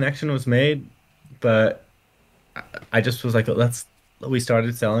how the connection was made, but I just was like, we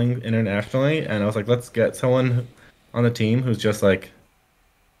started selling internationally, and I was like, let's get someone on the team who's just like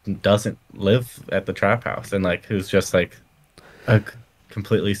doesn't live at the trap house, and like who's just like a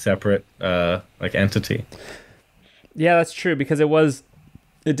completely separate like entity. Yeah, that's true, because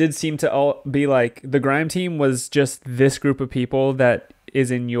it did seem to all be like the Grime team was just this group of people that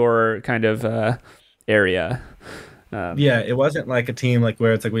is in your kind of area. Yeah, it wasn't like a team like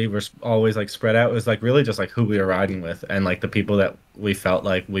where it's like we were always like spread out. It was like really just like who we were riding with, and like the people that we felt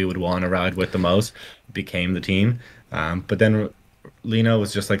like we would want to ride with the most became the team. But then Lino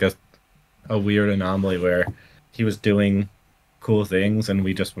was just like a weird anomaly where he was doing cool things, and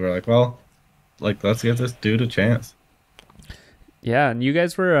we just were like, well, like let's give this dude a chance. Yeah, and you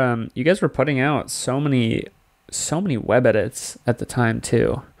guys were putting out so many web edits at the time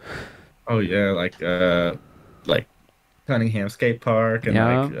too. Oh yeah, like Cunningham Skate Park, and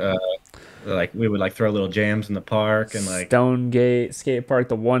like we would like throw little jams in the park, and like Stonegate Skate Park,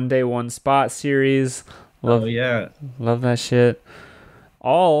 the 1 day 1 spot series. Love that shit.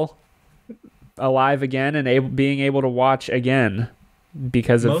 All alive again and being able to watch again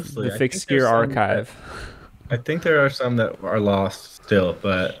because of the Fixed Gear archive. I think there are some that are lost still,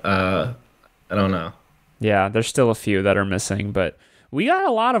 but I don't know. Yeah, there's still a few that are missing, but we got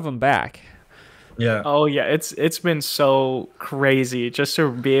a lot of them back. Yeah. Oh yeah, it's been so crazy just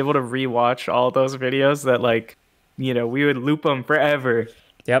to be able to rewatch all those videos that like, we would loop them forever.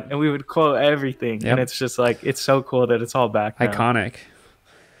 Yep. And we would quote everything. Yep. And it's just like, it's so cool that it's all back now. Iconic.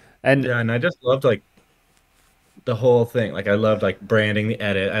 And I just loved like the whole thing. Like I loved like branding the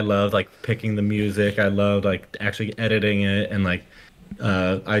edit. I loved like picking the music. I loved like actually editing it, and like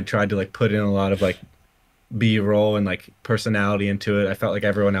I tried to like put in a lot of like B-roll and like personality into it. I felt like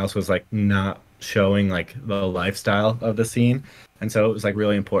everyone else was like not showing like the lifestyle of the scene, and so it was like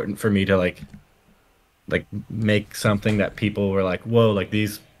really important for me to like make something that people were like, whoa, like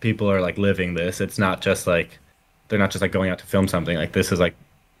these people are like living this. It's not just like they're not just like going out to film something. Like this is like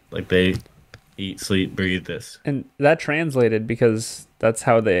they eat, sleep, breathe this. And that translated because that's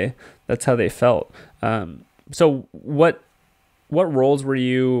how they felt. So what roles were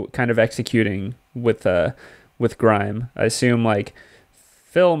you kind of executing with Grime? I assume like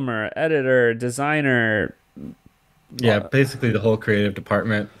filmer, editor, designer. Yeah, basically the whole creative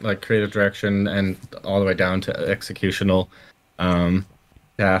department, like creative direction, and all the way down to executional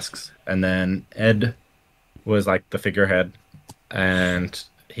tasks. And then Ed was like the figurehead, and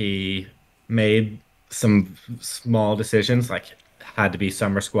he made some small decisions, like had to be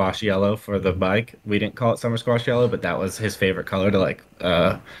summer squash yellow for the bike. We didn't call it summer squash yellow, but that was his favorite color to like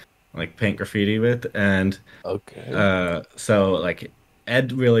paint graffiti with. And so like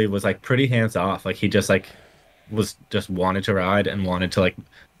Ed really was like pretty hands off. Like he just like wanted to ride and wanted to like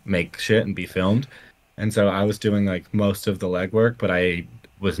make shit and be filmed. And so I was doing like most of the legwork, but I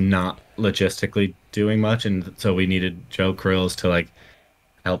was not logistically doing much. And so we needed Joe Krills to like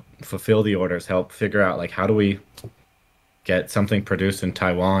help fulfill the orders, help figure out like how do we get something produced in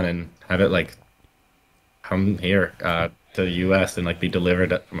Taiwan and have it like come here to the US and like be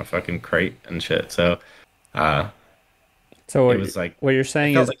delivered from a fucking crate and shit. So so it was like what you're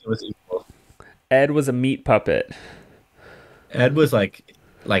saying is like it was equal. Ed was a meat puppet. Ed was like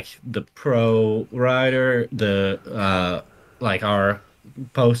the pro rider, the like our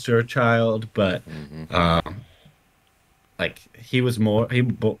poster child, but like he just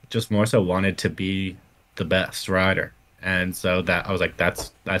more so wanted to be the best rider. And so that I was like,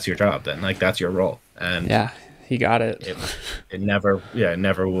 that's your job then, like that's your role. And yeah, he got it. It never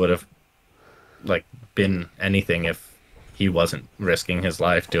would have like been anything if he wasn't risking his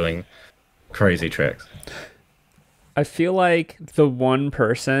life doing crazy tricks. I feel like the one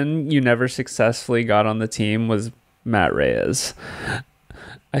person you never successfully got on the team was Matt Reyes.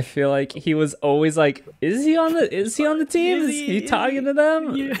 I feel like he was always like, is he on the team? Is he talking to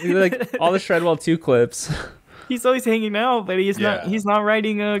them? Yeah. Like all the Shredwell 2 clips. He's always hanging out, but he's not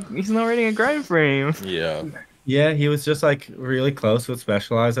riding a grind frame. Yeah. Yeah, he was just like really close with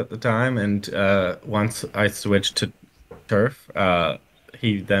Specialized at the time, and once I switched to Turf,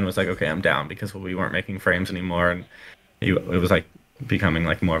 he then was like, okay, I'm down, because we weren't making frames anymore, and it was like becoming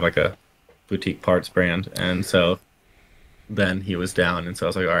like more of like a boutique parts brand, and so then he was down, and so I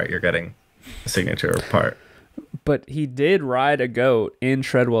was like, all right, you're getting a signature part. But he did ride a goat in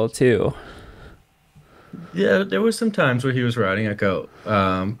Shredwell 2. Yeah, there was some times where he was riding a goat.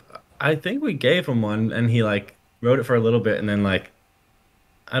 I think we gave him one, and he like rode it for a little bit, and then like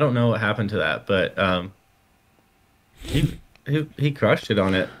I don't know what happened to that, but he crushed it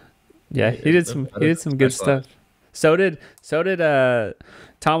on it. Yeah, he did some good stuff. So did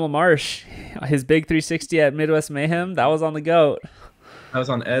Tom LaMarche, his big 360 at Midwest Mayhem. That was on the goat. That was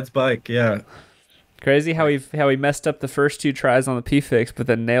on Ed's bike. Yeah, crazy how he messed up the first 2 tries on the P-Fix, but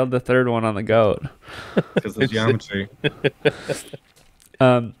then nailed the third one on the goat. Because of geometry.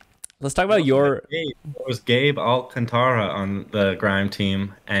 Let's talk about your. There was Gabe Alcantara on the Grime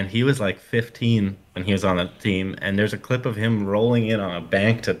team, and he was like 15 when he was on the team. And there's a clip of him rolling in on a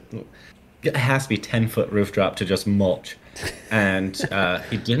bank to. It has to be 10-foot roof drop to just mulch, and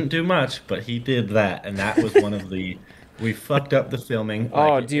he didn't do much, but he did that, and that was one of the. We fucked up the filming.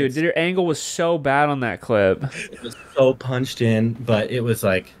 Oh, like, dude, your angle was so bad on that clip. It was so punched in, but it was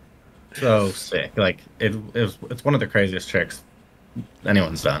like so sick. Like it's one of the craziest tricks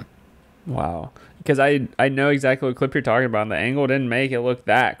anyone's done. Wow. Because I know exactly what clip you're talking about. And the angle didn't make it look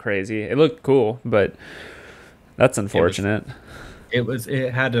that crazy. It looked cool, but that's unfortunate.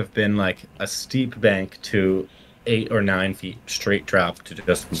 It had to have been like a steep bank to 8 or 9 feet straight drop to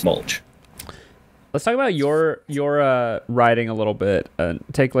just mulch. Let's talk about your riding a little bit.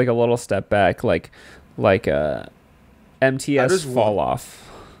 Take like a little step back, like MTS fall off.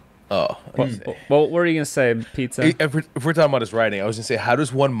 Oh. Well, what are you gonna say, Pizza? If we're talking about his riding, I was gonna say, how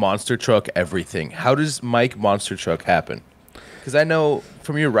does one monster truck everything? How does Mike monster truck happen? Because I know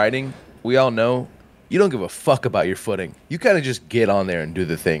from your riding, we all know you don't give a fuck about your footing. You kind of just get on there and do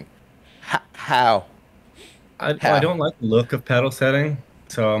the thing. How? I don't like the look of pedal setting,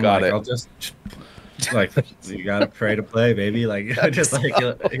 so I'm like, I'll just like, you gotta pray to play, baby. Like, I just like,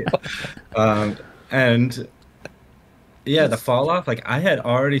 and yeah, the fall off. Like, I had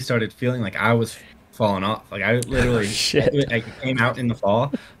already started feeling like I was falling off. Like, I literally, I came out in the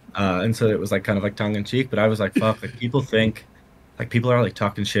fall, and so it was like kind of like tongue in cheek. But I was like, fuck. Like, people think, like, people are like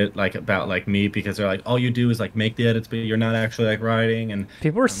talking shit like about like me because they're like, all you do is like make the edits, but you're not actually like riding. And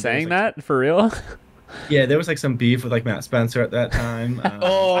people were saying that for real. Yeah, there was like some beef with like Matt Spencer at that time.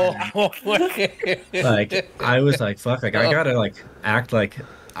 Like, I was like, fuck, like I gotta like act like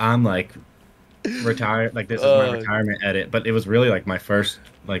I'm like retired, like this is my retirement edit, but it was really like my first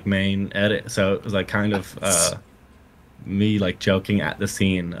like main edit, so it was like kind of me like joking at the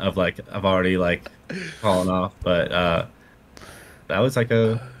scene of like I've already like fallen off, but that was like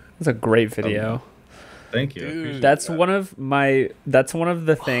it's a great video. Thank you. Dude, that's one of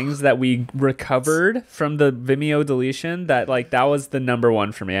the things that we recovered from the Vimeo deletion. That like that was the number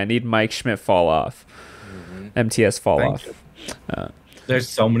one for me. I need Mike Schmitt fall off, MTS fall Thank off. There's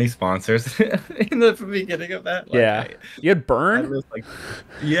so many sponsors in the beginning of that. Like, yeah, you had Burn.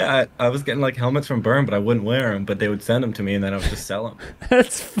 I was getting like helmets from Burn, but I wouldn't wear them. But they would send them to me, and then I would just sell them.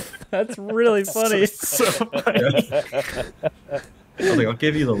 that's really funny. So funny. I was like, I'll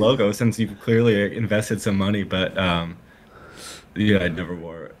give you the logo since you've clearly invested some money, but yeah, I never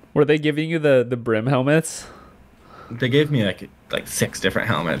wore it. Were they giving you the brim helmets? They gave me like 6 different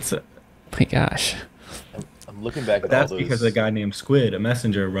helmets. My gosh. I'm looking back at that's all those. because a guy named Squid, a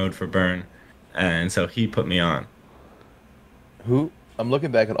messenger, rode for Burn, and so he put me on. I'm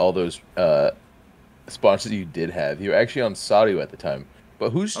looking back at all those sponsors you did have. You were actually on Saudi at the time. But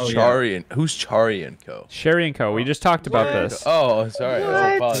who's Chari and Co? Sherry and Co. We just talked about this. Oh, sorry.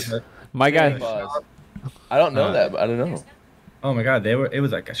 My guy. I don't know that, but I don't know. Oh my god, it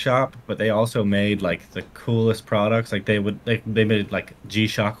was like a shop, but they also made like the coolest products. Like they made like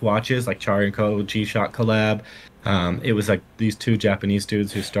G-Shock watches, like Chari and Co. G-Shock collab. It was like these 2 Japanese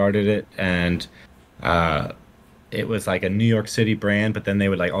dudes who started it, and it was like a New York City brand, but then they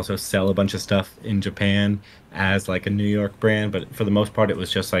would like also sell a bunch of stuff in Japan as like a New York brand. But for the most part, it was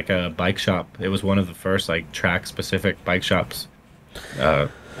just like a bike shop. It was one of the first like track specific bike shops,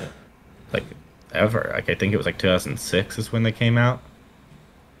 like ever. Like I think it was like 2006 is when they came out.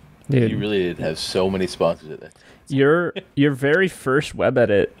 Dude, You really did have so many sponsors at that. your very first web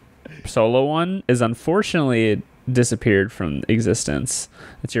edit solo one is unfortunately disappeared from existence.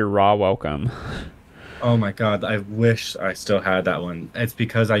 It's your raw welcome. Oh my god, I wish I still had that one. It's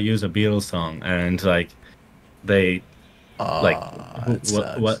because I use a Beatles song, and like they like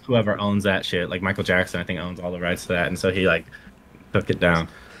whoever owns that shit, like Michael Jackson, I think owns all the rights to that, and so he like took it down.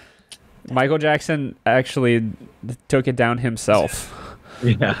 Michael Jackson actually took it down himself.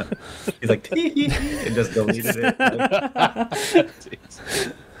 Yeah, he's like and just deleted it.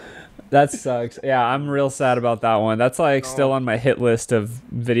 That sucks. Yeah, I'm real sad about that one. That's like still on my hit list of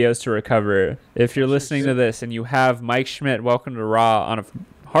videos to recover. If you're listening to this and you have Mike Schmitt, Welcome to Raw on a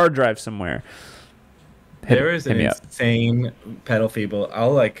hard drive somewhere, there is an insane pedal feeble.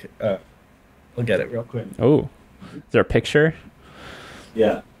 I'll get it real quick. Oh, is there a picture?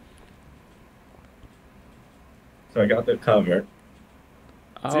 Yeah. So I got the cover.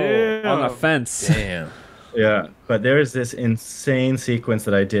 Oh, on a fence. Damn. Yeah, but there's this insane sequence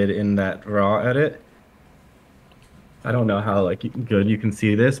that I did in that raw edit. I don't know how like good you can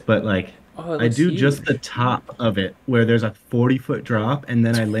see this, but like I do huge. Just the top of it where there's a 40-foot drop, and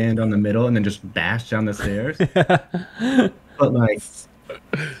then I land on the middle and then just bash down the stairs. But like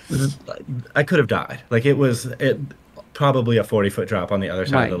I could have died. Like it probably a 40-foot drap on the other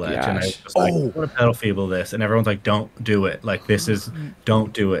side of the ledge. Gosh. And I was like, I want to pedal feeble this. And everyone's like, don't do it. Like,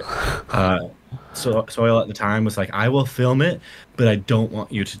 don't do it. So Soil at the time was like, I will film it, but I don't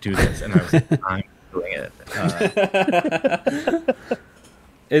want you to do this. And I was like, I'm doing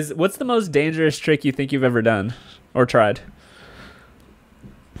it. What's the most dangerous trick you think you've ever done or tried?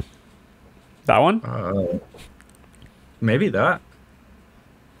 That one? Maybe that.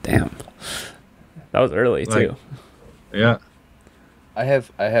 Damn. That was early, too. Yeah, I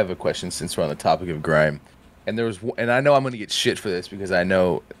have a question since we're on the topic of grime, and I know I'm gonna get shit for this because I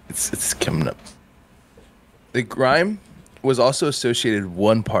know it's coming up. The grime was also associated with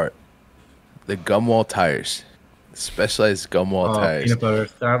one part, the gumwall tires, specialized gumwall tires, peanut butter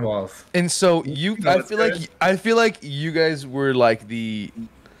sidewalls. And so I feel like you guys were like the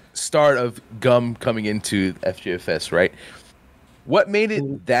start of gum coming into FGFS, right? What made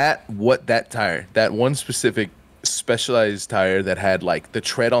it that tire, that one specific specialized tire that had like the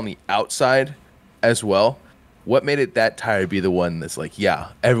tread on the outside as well? What made it that tire be the one that's like, yeah,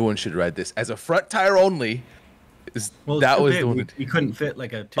 everyone should ride this as a front tire only? That was the one we couldn't fit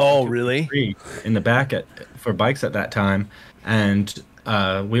like a really in the back for bikes at that time, and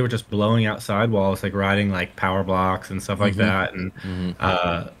we were just blowing out sidewalls, like riding like power blocks and stuff like that, and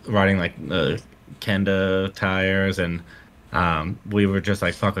riding like Kenda tires, and we were just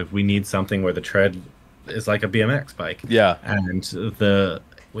like, fuck, like we need something where the tread is like a BMX bike. Yeah. And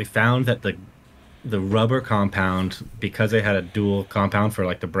we found that the rubber compound, because they had a dual compound for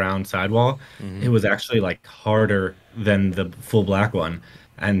like the brown sidewall, it was actually like harder than the full black one.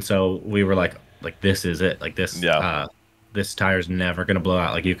 And so we were like this is it. Like this this tire's never gonna blow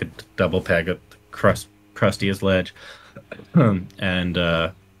out. Like you could double peg a crustiest ledge. And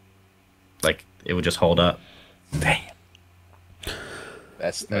like it would just hold up. Damn.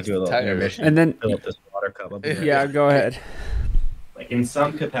 That's do a little intermission. And then fill up this water cup up here. Yeah, go ahead. Like in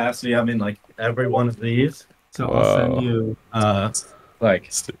some capacity, I'm in like every one of these. So I'll send you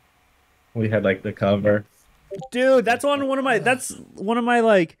like we had like the cover. Dude, that's one of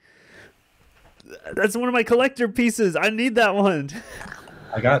my collector pieces. I need that one.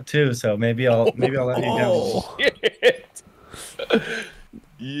 I got two, so maybe I'll let you know.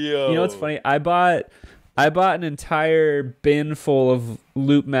 Yo. You know what's funny? I bought an entire bin full of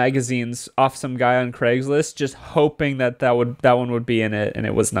Loop magazines off some guy on Craigslist, just hoping that one would be in it, and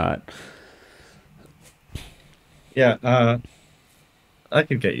it was not. Yeah, I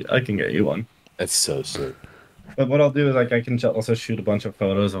can get you one. That's so sick. But what I'll do is like I can also shoot a bunch of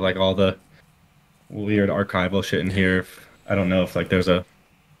photos of like all the weird archival shit in here. I don't know if like if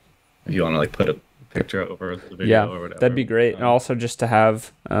you want to like put a picture over the video or whatever. That'd be great. And also just to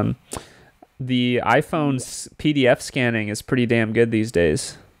have the iPhone's PDF scanning is pretty damn good these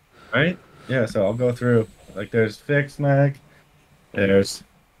days. Right? Yeah, so I'll go through. Like there's Fixed Mag, there's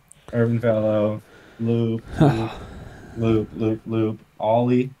Urban Fellow, Loop,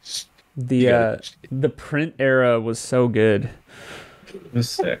 Ollie. The print era was so good. It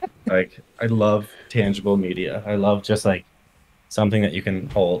was sick. Like I love tangible media. I love just like something that you can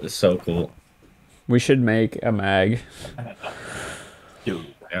hold is so cool. We should make a mag. Dude,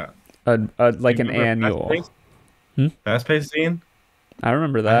 yeah. Like an annual. Fast Paced Scene? I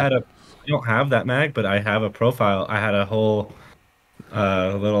remember that. I don't have that mag, but I have a profile. I had a whole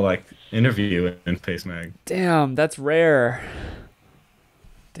little like interview in Pace Mag. Damn, that's rare.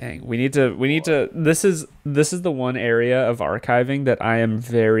 Dang, we need to. This is the one area of archiving that I am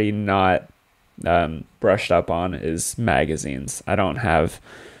very not brushed up on is magazines. I have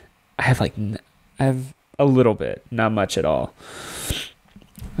a little bit, not much at all.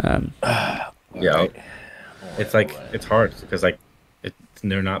 Yeah, it's like it's hard because like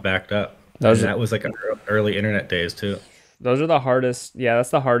they're not backed up. That was like early internet days too. Those are the hardest. Yeah,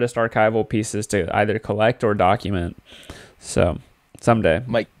 that's the hardest archival pieces to either collect or document. So someday,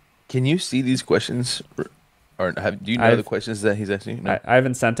 Mike, can you see these questions, or do you know the questions that he's asking? No? I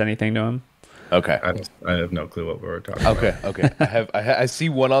haven't sent anything to him. Okay, I have no clue what we were talking about. Okay. I see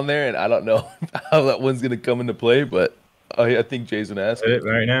one on there, and I don't know how that one's gonna come into play, but I think Jay's gonna ask it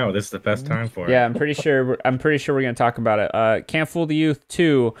right now. This is the best time for it. Yeah, I'm pretty sure we're gonna talk about it. Can't Fool the Youth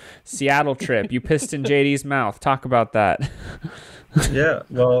 2 Seattle trip. You pissed in JD's mouth. Talk about that. Yeah,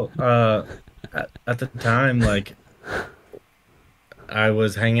 well, at the time, like, I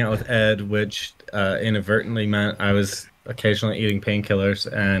was hanging out with Ed, which inadvertently meant I was occasionally eating painkillers,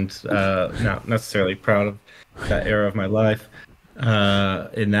 and not necessarily proud of that era of my life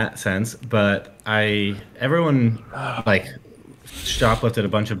in that sense. But everyone like shoplifted a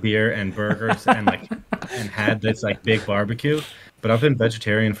bunch of beer and burgers and had this like big barbecue. But I've been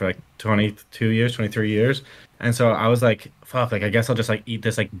vegetarian for like 23 years. And so I was like, fuck, like I guess I'll just like eat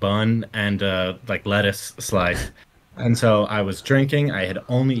this like bun and like lettuce slice. And so I was drinking. I had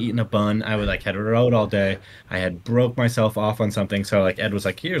only eaten a bun. I had rode all day. I had broke myself off on something. So like Ed was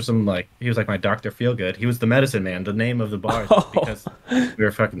like, here's some like he was like my Dr. Feelgood. He was the medicine man. The name of the bar because we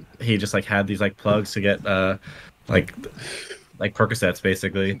were fucking. He just like had these like plugs to get like Percocets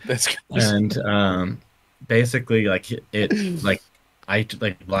basically. That's and basically like it like I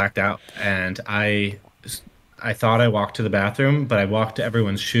like blacked out and I thought I walked to the bathroom, but I walked to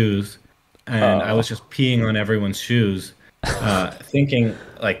everyone's shoes. And I was just peeing on everyone's shoes, thinking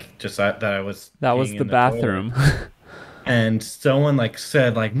like just that I was. That was the bathroom. And someone like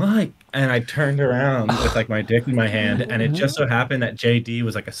said like Mike, and I turned around with like my dick in my hand, and it just so happened that JD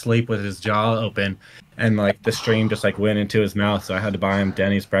was like asleep with his jaw open, and like the stream just like went into his mouth. So I had to buy him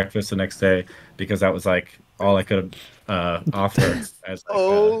Denny's breakfast the next day because that was like all I could offer. As,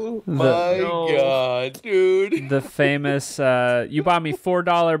 like, my god, dude! The famous "You bought me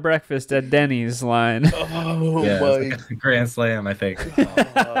 $4 breakfast at Denny's" line. Oh yeah, my like a grand slam, I think.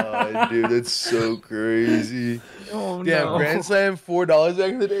 Dude, that's so crazy. Oh Damn, no! Grand Slam $4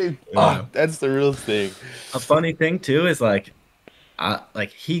 back in the day. Yeah. Oh, that's the real thing. A funny thing too is like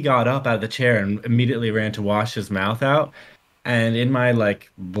he got up out of the chair and immediately ran to wash his mouth out. And in my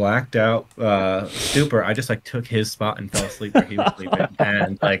like blacked out stupor, I just like took his spot and fell asleep where he was sleeping.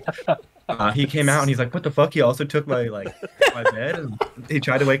 And like he came out and he's like, "What the fuck?" He also took my bed and he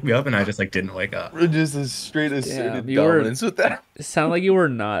tried to wake me up, and I just like didn't wake up. Just a straight asserted you dominance with that. It sounded like you were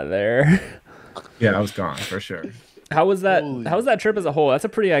not there. Yeah, I was gone for sure. How was that? Holy. How was that trip as a whole? That's a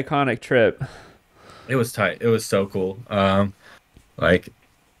pretty iconic trip. It was tight. It was so cool. Like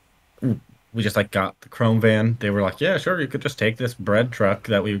we just like got the Chrome van. They were like, "Yeah, sure, you could just take this bread truck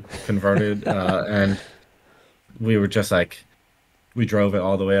that we converted," and we were just like, we drove it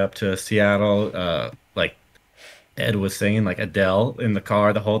all the way up to Seattle. Like Ed was singing like Adele in the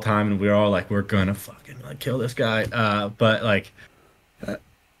car the whole time, and we were all like, "We're gonna fucking like kill this guy." But like,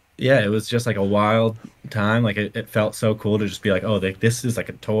 yeah, it was just like a wild time. Like it felt so cool to just be like, "Oh, this is like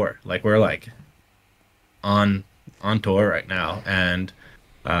a tour. Like we're like on tour right now," and.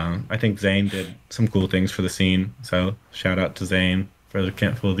 I think Zane did some cool things for the scene, so shout out to Zane for the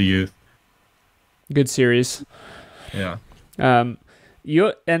Can't Fool the Youth. Good series. Yeah. And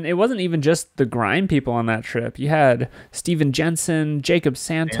it wasn't even just the grime people on that trip. You had Steven Jensen, Jacob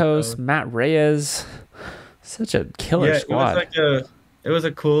Santos, Matt Reyes. Such a killer squad. It was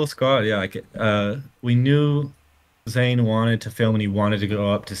a cool squad. Yeah, like we knew Zane wanted to film and he wanted to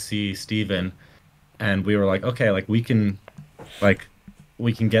go up to see Steven, and we were like, okay, like we can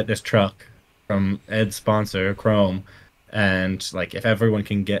get this truck from Ed's sponsor, Chrome, and like if everyone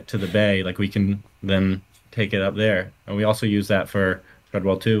can get to the bay, like we can then take it up there. And we also used that for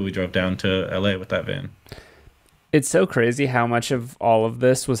Treadwell 2. We drove down to LA with that van. It's so crazy how much of all of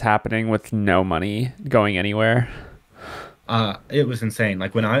this was happening with no money going anywhere. It was insane.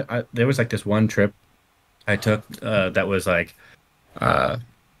 Like when I there was like this one trip I took that was like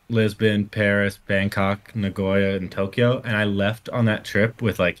Lisbon, Paris, Bangkok, Nagoya, and Tokyo, and I left on that trip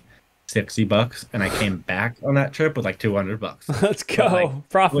with like $60, and I came back on that trip with like $200. Let's go. Like,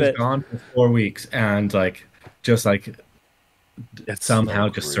 Profit. I was gone for 4 weeks, and like just like It's somehow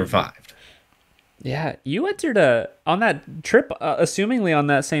so just crazy. survived. Yeah, you entered on that trip, assumingly on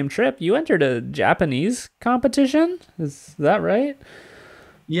that same trip, you entered a Japanese competition. Is that right?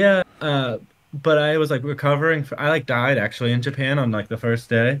 Yeah, but I was like recovering. I like died actually in Japan on like the first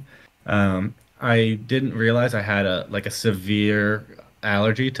day. I didn't realize I had a severe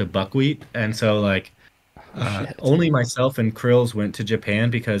allergy to buckwheat, and so like Shit. only myself and Krills went to Japan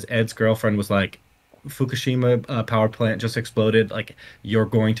because Ed's girlfriend was like, Fukushima power plant just exploded. Like, you're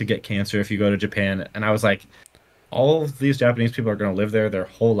going to get cancer if you go to Japan. And I was like, all of these Japanese people are going to live there their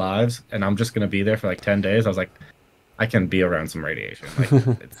whole lives, and I'm just going to be there for like 10 days. I was like, I can be around some radiation.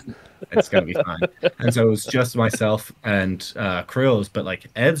 Like, it's going to be fine. And so it was just myself and Krills, but like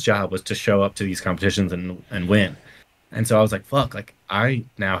Ed's job was to show up to these competitions and win. And so I was like, fuck, like I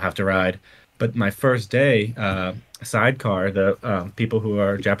now have to ride. But my first day, Sidecar, the people who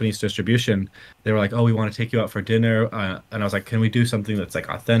are Japanese distribution, they were like, oh, we want to take you out for dinner. And I was like, can we do something that's like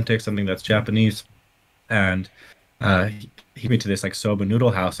authentic, something that's Japanese? And he took me to this like soba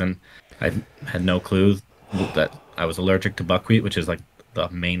noodle house, and I had no clue that I was allergic to buckwheat, which is like the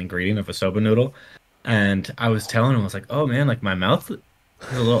main ingredient of a soba noodle. And I was telling him, I was like, oh man, like my mouth is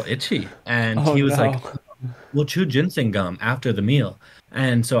a little itchy. And Oh, he was no. like, we'll chew ginseng gum after the meal.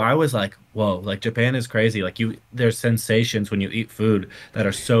 And so I was like, whoa, like Japan is crazy. Like there's sensations when you eat food that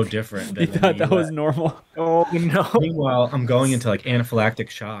are so different You than in thought the that was US. normal. Oh no. Meanwhile, I'm going into like anaphylactic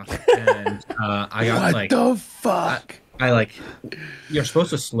shock, and I got What like the fuck? I like you're supposed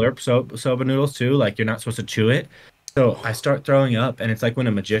to slurp soba noodles too, like you're not supposed to chew it. So I start throwing up, and it's like when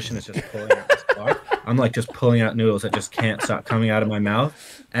a magician is just pulling out this card. I'm like just pulling out noodles that just can't stop coming out of my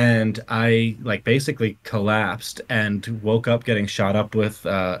mouth, and I like basically collapsed and woke up getting shot up with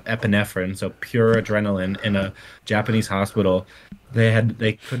epinephrine, so pure adrenaline, in a Japanese hospital.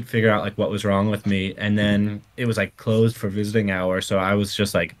 They couldn't figure out like what was wrong with me, and then it was like closed for visiting hours, so I was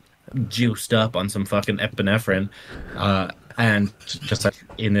just like juiced up on some fucking epinephrine. And just like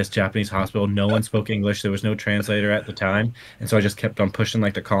in this Japanese hospital, no one spoke English. There was no translator at the time, and so I just kept on pushing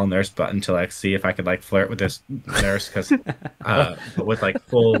like the call nurse button to like see if I could like flirt with this nurse, because but with like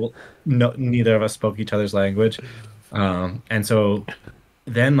full, no, neither of us spoke each other's language. And so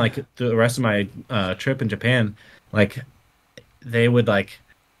then like the rest of my trip in Japan, like they would like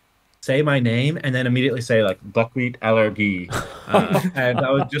say my name and then immediately say like buckwheat allergy, and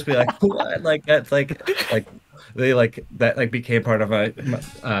I would just be like, what? Like that's like they like that like became part of my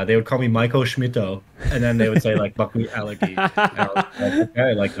they would call me Michael Schmitto, and then they would say like buckwheat allergy. And I was like,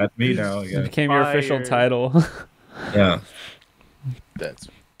 okay, like that's me now. It Yeah, became your official Fire. title. yeah. That's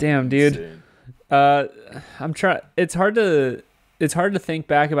Damn, dude. insane. I'm trying. It's hard to think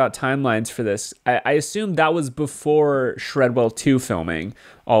back about timelines for this. I assume that was before Shredwell 2 filming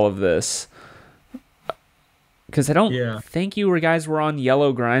all of this, because I don't Yeah. think you guys were on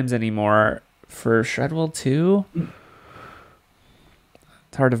Yellow Grimes anymore for Shredwell 2.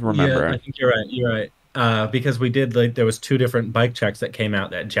 It's hard to remember. Yeah, I think you're right. You're right. Because we did like there was two different bike checks that came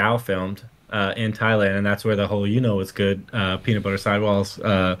out that Zhao filmed in Thailand, and that's where the whole was good peanut butter sidewalls.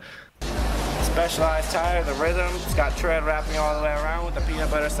 Specialized tire, the rhythm, it's got tread wrapping all the way around with the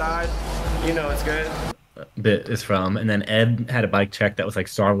peanut butter side. It's good. Bit is from, and then Ed had a bike check that was like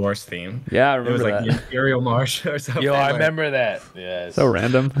Star Wars themed. Yeah, I It remember was like that. the Imperial March or something. Yo, I like- remember that. Yes. So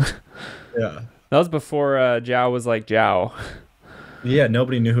random. Yeah. That was before Zhao was like Zhao. Yeah,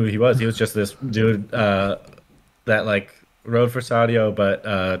 nobody knew who he was. He was just this dude that like rode for Sadio,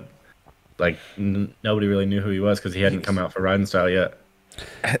 but like nobody really knew who he was because he hadn't come out for Riding Style yet.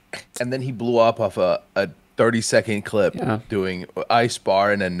 And then he blew up off a 30-second clip Yeah. doing Ice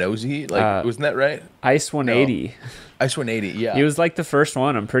Bar and then Nosy. Like, wasn't that right? Ice 180. Ice 180, yeah. He was like the first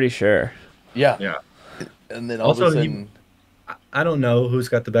one, I'm pretty sure. yeah. Yeah. And then all of a Also, he- sudden, I don't know who's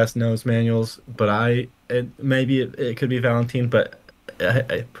got the best nose manuals, but maybe it could be Valentine, but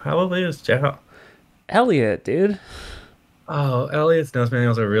it probably is Joe. Elliot, dude. Oh, Elliot's nose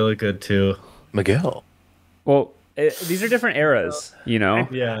manuals are really good too. Miguel. Well, these are different eras, you know?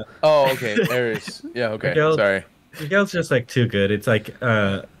 Yeah, Oh, okay. There is. Yeah, okay. Miguel- Sorry. Miguel's just like too good. It's like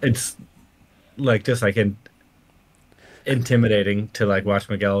it's just like intimidating to like watch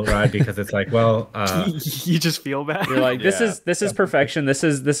Miguel ride because it's like, well, You just feel bad. You're like, this Yeah. is perfection. This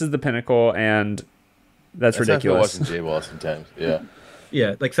is the pinnacle, and that's ridiculous. Watching J-Ball sometimes. Yeah.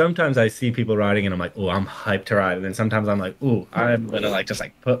 yeah, like sometimes I see people riding and I'm like, oh, I'm hyped to ride, and then sometimes I'm like, oh, I'm gonna like just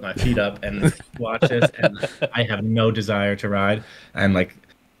like put my feet up and watch this, and I have no desire to ride, and like,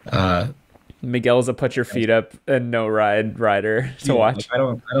 Miguel's a put your feet up and no rider to watch. like, I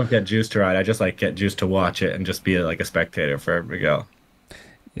don't get juiced to ride. I just like get juiced to watch it and just be like a spectator for Miguel.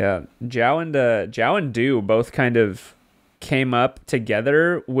 Yeah, Zhao and Du both kind of came up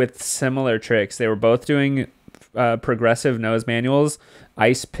together with similar tricks. They were both doing progressive nose manuals,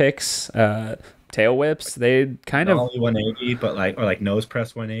 ice picks, tail whips. They kind of Ollie 180, but like or like nose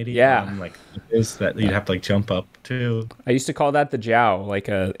press 180. Yeah. Like is that you'd have to like jump up to. I used to call that the jow, like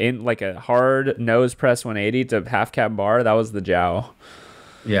a hard nose press 180 to half cab bar. That was the jow.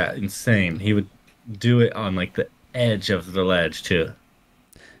 Yeah, insane. He would do it on like the edge of the ledge too.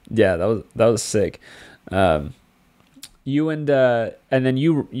 Yeah, that was sick. You and then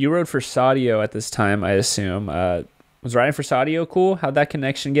you rode for Sadio at this time, I assume. Was riding for Sadio cool? How'd that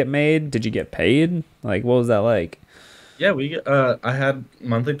connection get made? Did you get paid? Like, what was that like? Yeah, I had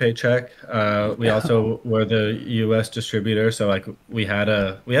monthly paycheck. We also were the U.S. distributor, so like we had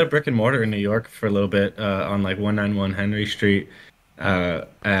a brick and mortar in New York for a little bit on like 191 Henry Street,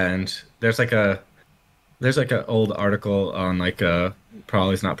 and there's like a old article on like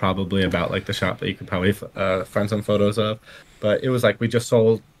probably about like the shop that you could probably find some photos of, but it was like we just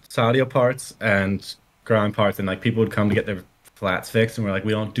sold Sadio parts and Grime parts, and like people would come to get their flats fixed, and we're like,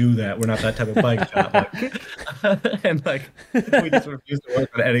 we don't do that. We're not that type of bike shop. Like, and like we just refused to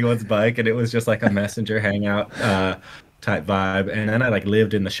work on anyone's bike, and it was just like a messenger hangout type vibe. And then I like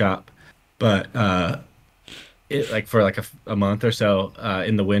lived in the shop, but it like for like a month or so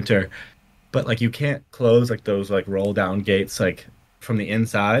in the winter. But like you can't close like those like roll down gates like from the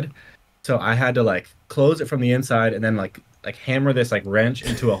inside, so I had to like close it from the inside and then like hammer this like wrench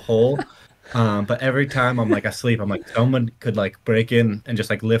into a hole. But every time I'm like asleep, I'm like someone could like break in and just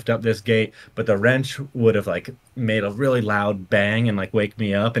like lift up this gate, but the wrench would have like made a really loud bang and like wake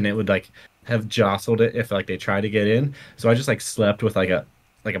me up, and it would like have jostled it if like they tried to get in. So I just like slept with like a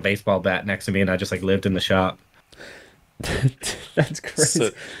baseball bat next to me, and I just like lived in the shop. That's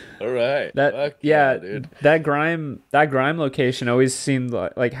crazy. All right. That dude. That grime location always seemed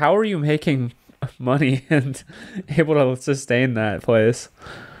like how are you making money and able to sustain that place?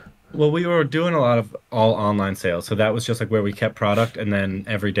 Well, we were doing a lot of all online sales, so that was just like where we kept product, and then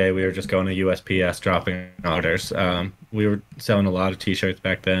every day we were just going to USPS dropping orders. We were selling a lot of T-shirts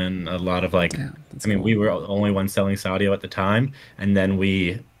back then, a lot of like, we were the only ones selling Sadio at the time, and then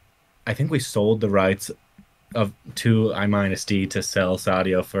I think we sold the rights to I-D to sell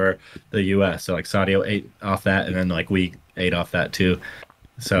Sadio for the US. So like Sadio ate off that, and then like we ate off that too.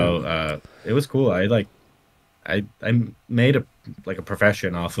 So it was cool. I made a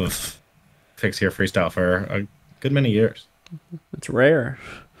profession off of fixed gear freestyle for a good many years. It's rare.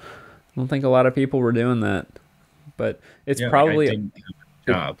 I don't think a lot of people were doing that, but it's probably I didn't have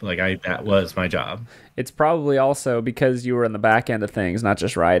a job. That was my job. It's probably also because you were in the back end of things, not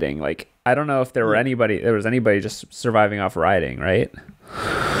just riding. Like I don't know if there was anybody just surviving off riding, right?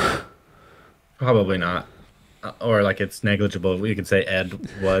 Probably not. Or like it's negligible. We could say Ed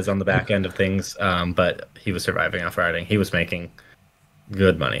was on the back end of things, but he was surviving off riding. He was making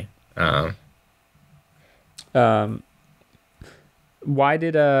good money. Why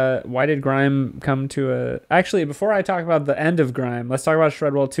did Grime come to a? Actually, before I talk about the end of Grime, let's talk about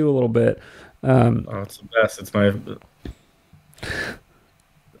Shredwell 2 a little bit. It's the best. It's my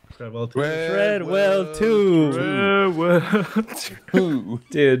Shredwell 2. Shredwell 2.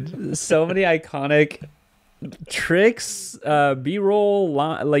 Dude, so many iconic tricks, B-roll,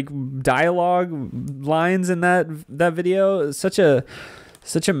 like dialogue lines in that video. Such a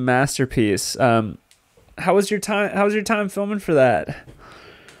masterpiece. How was your time filming for that?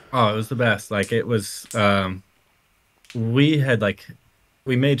 Oh, it was the best. Like it was. We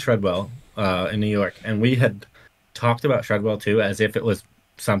made Shredwell in New York, and we had talked about Shredwell 2 as if it was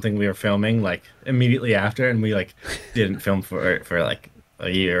something we were filming like immediately after, and we like didn't film for like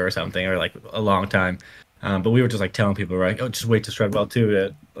a year or something, or like a long time. But we were just like telling people, we're like, oh, just wait to Shredwell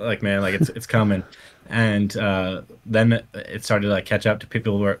 2. Like, man, like it's coming. And then it started to like catch up to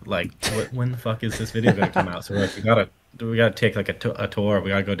people who were like, when the fuck is this video gonna come out? So we're like, we gotta take like a tour. We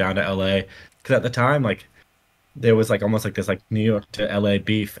gotta go down to LA, because at the time like there was like almost like this like New York to LA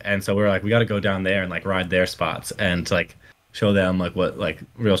beef, and so we were like, we gotta go down there and like ride their spots and like show them like what like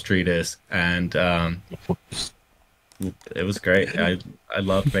real street is. And it was great. I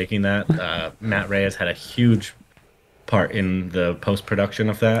loved making that. Matt Reyes had a huge part in the post-production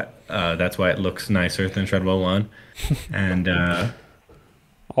of that. That's why it looks nicer than Shredwell 1. And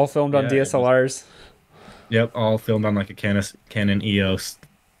all filmed on DSLRs. Yep, all filmed on like a Canon EOS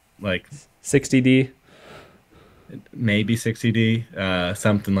like 60D. Maybe 60D,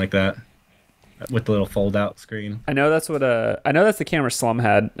 something like that, with the little fold-out screen. I know that's the camera Slum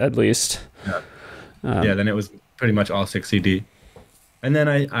had, at least. Yeah, then it was pretty much all 60D. And then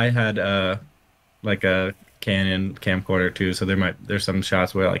I had like a Canon camcorder too, so there's some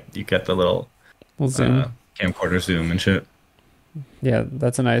shots where like you get the little zoom. Camcorder zoom and shit. Yeah,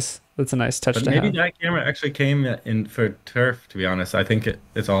 that's a nice touch But to maybe have. that camera actually came in for Turf. To be honest, I think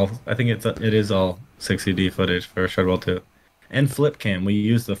it's all. I think it is all 60D footage for Shredwell 2, and flip cam. We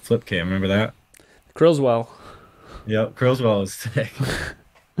used the flip cam. Remember that? Krillswell. Yep, Crowswell is sick.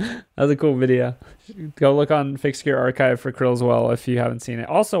 That was a cool video. Go look on Fixed Gear Archive for Krillswell if you haven't seen it.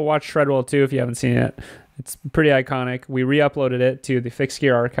 Also watch Shredwell 2 if you haven't seen it. It's pretty iconic. We re-uploaded it to the Fixed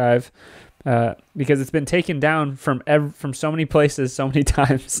Gear Archive because it's been taken down from so many places so many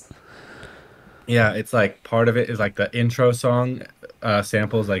times. Yeah, it's like part of it is like the intro song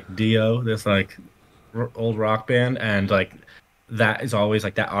samples like Dio, this like old rock band, and like that is always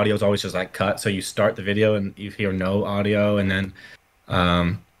like that audio is always just like cut. So you start the video and you hear no audio, and then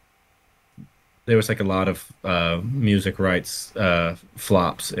there was like a lot of music rights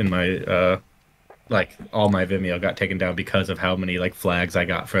flops in my like all my Vimeo got taken down because of how many like flags I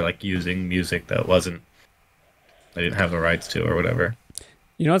got for like using music that I didn't have the rights to or whatever.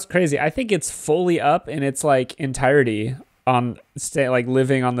 You know what's crazy? I think it's fully up in its like entirety on like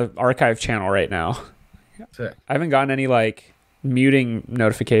living on the archive channel right now. Sick. I haven't gotten any like muting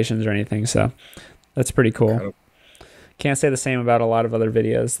notifications or anything, so that's pretty cool. Can't say the same about a lot of other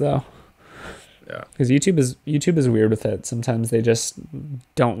videos though. Yeah. Because YouTube is weird with it. Sometimes they just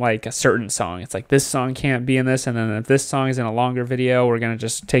don't like a certain song. It's like this song can't be in this, and then if this song is in a longer video, we're gonna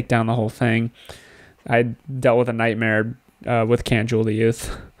just take down the whole thing. I dealt with a nightmare with Can't Jewel the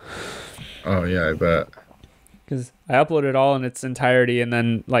Youth. Oh yeah, I bet. Because I uploaded it all in its entirety, and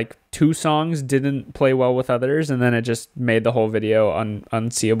then like 2 songs didn't play well with others, and then it just made the whole video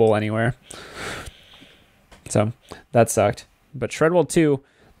unseeable anywhere. So that sucked. But Shredwell 2,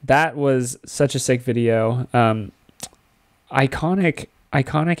 that was such a sick video. Iconic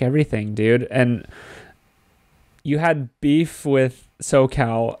everything, dude. And you had beef with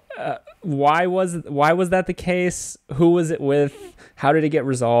SoCal. Why was that the case? Who was it with? How did it get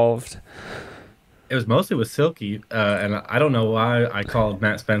resolved? It was mostly with Silky, and I don't know why I called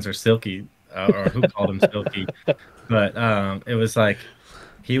Matt Spencer Silky, or who called him Silky, but it was like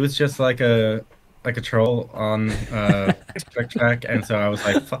he was just like a troll on Trick Track, and so I was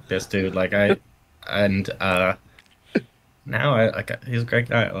like, "Fuck this dude!" Like now he's a great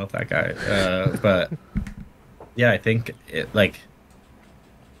guy. I love that guy, but yeah, I think it like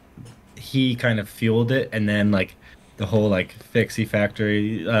he kind of fueled it, and then like the whole like Fixie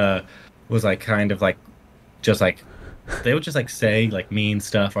Factory was like kind of like just like they would just like say like mean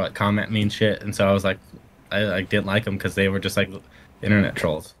stuff or like comment mean shit, and so I was like I didn't like them because they were just like internet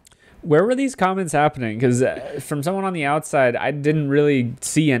trolls. Where were these comments happening? Because from someone on the outside, I didn't really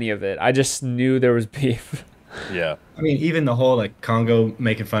see any of it. I just knew there was beef. Yeah. I mean, even the whole like Congo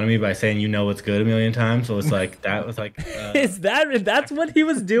making fun of me by saying "you know what's good" a million times. So it's like that was like. That's what he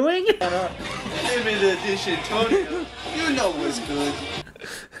was doing? Limited edition, Tony. You know what's good.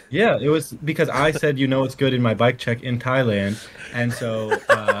 Yeah, it was because I said "you know what's good" in my bike check in Thailand, and so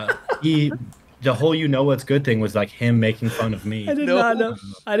the whole "you know what's good" thing was like him making fun of me. I did not know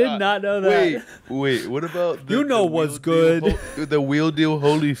that. Wait. What about You know what's good. The Wheel Deal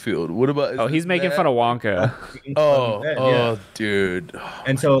Holyfield. What about? Oh, he's making fun of Wonka. Yeah. Dude.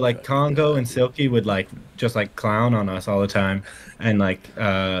 And so like Congo and Silky would like just like clown on us all the time, and like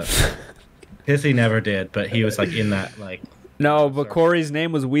Pissy never did, but he was like in that like. No, but Corey's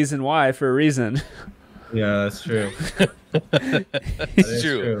name was Weezin Y for a reason. Yeah, that's true. It's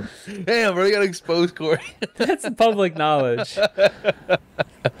true. Damn, bro, you gotta expose Corey. That's public knowledge.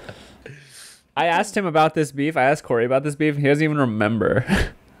 I asked him about this beef. I asked Corey about this beef. He doesn't even remember.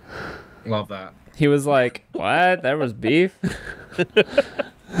 Love that. He was like, "What? There was beef?"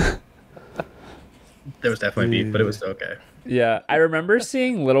 There was definitely beef, but it was okay. Yeah, I remember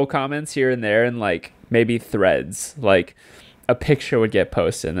seeing little comments here and there, and like maybe threads, like a picture would get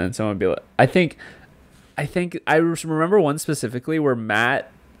posted, and then someone would be like, I think I remember one specifically where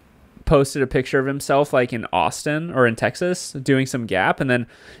Matt posted a picture of himself like in Austin or in Texas doing some gap, and then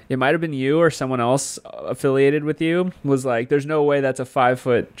it might have been you or someone else affiliated with you was like, "There's no way that's a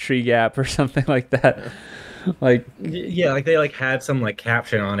 5-foot tree gap," or something like that. Like, yeah, like they like had some like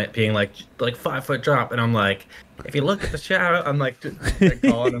caption on it being like 5-foot drop, and I'm like, if you look at the shadow, I'm like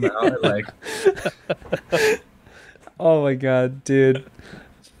calling them out like. Oh my god, dude.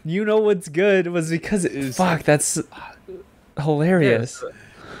 You know what's good was because fuck, that's hilarious.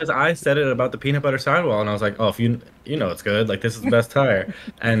 Because I said it about the peanut butter sidewall, and I was like, "Oh, if you know it's good, like this is the best tire."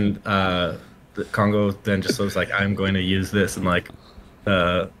 And the Congo then just was like, "I'm going to use this and like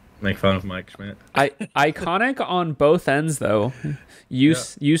make fun of Mike Schmitt." Iconic on both ends though. You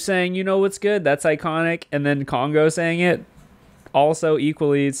saying "you know what's good," that's iconic, and then Congo saying it, also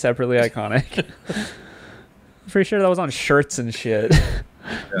equally separately iconic. pretty sure that was on shirts and shit.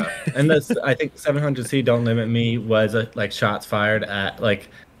 Yeah. And this, I think 700C Don't Limit Me was like shots fired at like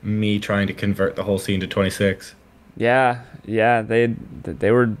me trying to convert the whole scene to 26. Yeah, they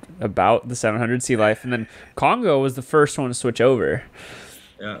were about the 700C life, and then Congo was the first one to switch over.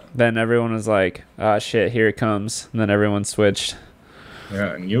 Yeah. Then everyone was like, "Ah, shit, here it comes," and then everyone switched.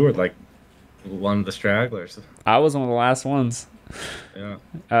 Yeah, and you were like one of the stragglers. I was one of the last ones.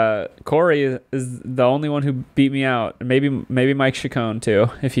 Yeah. Corey is the only one who beat me out. Maybe Mike Chacon too,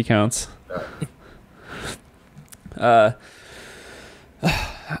 if he counts. I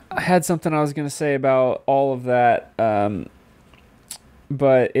had something I was gonna say about all of that,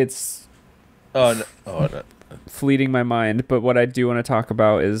 but it's fleeting my mind. But what I do want to talk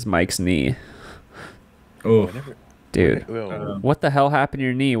about is Mike's knee. Oh, dude, what the hell happened to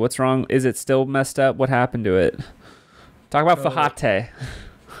your knee? What's wrong? Is it still messed up? What happened to it? Talk about Fajate.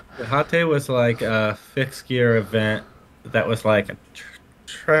 Fajate was like a fixed gear event that was like a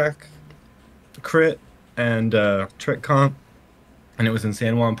track, crit, and trick comp, and it was in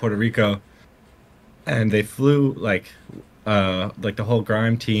San Juan, Puerto Rico, and they flew like the whole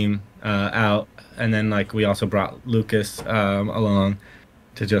Grime team out, and then like we also brought Lucas along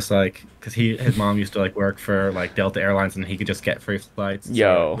to just like, because his mom used to like work for like Delta Airlines, and he could just get free flights.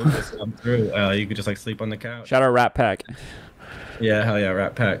 Yo, so Lucas come through. You could just like sleep on the couch. Shout out Rat Pack. Yeah, hell yeah,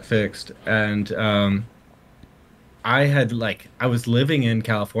 Rat Pack Fixed. And I was living in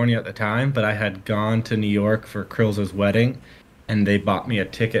California at the time, but I had gone to New York for Krill's wedding, and they bought me a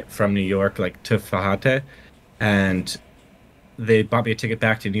ticket from New York like to Fajate, and they bought me a ticket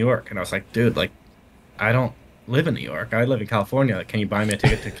back to New York, and I was like, dude, like, I don't live in New York. I live in California. Like, can you buy me a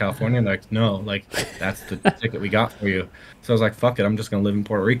ticket to California? And they're like, no, like, that's the ticket we got for you. So I was like, fuck it, I'm just gonna live in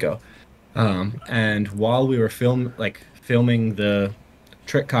Puerto Rico. And while we were filming the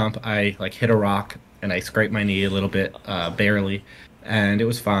trick comp, I like hit a rock and I scraped my knee a little bit, barely, and it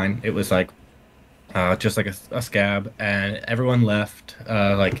was fine. It was like just like a scab, and everyone left.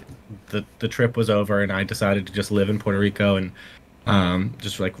 Like the trip was over, and I decided to just live in Puerto Rico and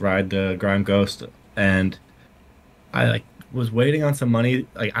just like ride the Grime Ghost. And I like was waiting on some money.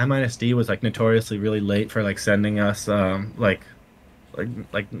 Like I-D was like notoriously really late for like sending us like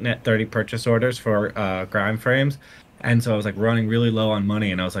net 30 purchase orders for Grime frames. And so I was like running really low on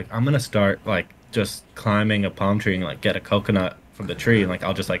money, and I was like, I'm gonna start like just climbing a palm tree and like get a coconut from the tree, and like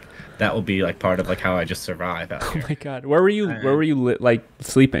I'll just like that will be like part of like how I just survive out here. Oh my god, where were you like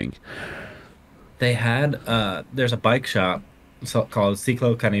sleeping? They had there's a bike shop called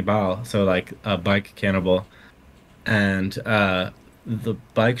Ciclo Canibal, so like a bike cannibal, and the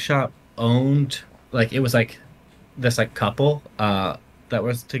bike shop owned like it was like this like couple that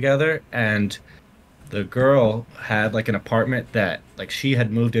was together, and the girl had like an apartment that like she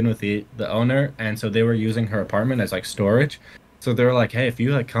had moved in with the owner, and so they were using her apartment as like storage. So they were like, hey, if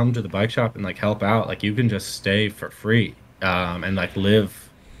you like come to the bike shop and like help out, like you can just stay for free and like live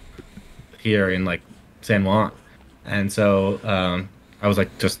here in like San Juan. And so I was like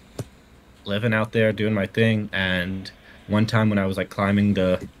just living out there doing my thing. And one time when I was like climbing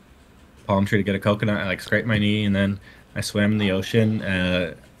the palm tree to get a coconut, I like scraped my knee, and then I swam in the ocean,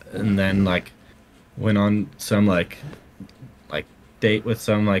 and then like went on some like date with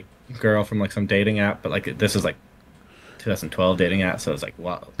some like girl from like some dating app, but like this is like 2012 dating app, so it's like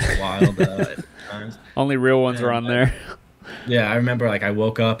wild times. Only real ones were on there. Yeah, I remember like I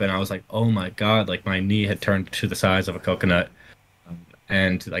woke up and I was like, oh my god, like my knee had turned to the size of a coconut,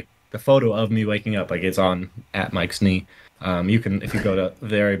 and like the photo of me waking up, like it's on at Mike's knee. You can, if you go to the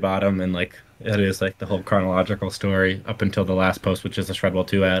very bottom, and like it is like the whole chronological story up until the last post, which is the Shredwell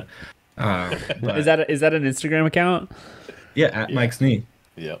 2 ad. Is that an Instagram account? Yeah, at Mike's knee.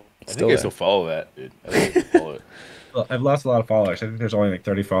 Yeah, I think I still follow that, dude. I think I follow it. Well, I've lost a lot of followers. I think there's only like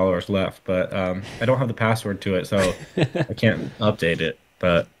 30 followers left, but I don't have the password to it, so I can't update it.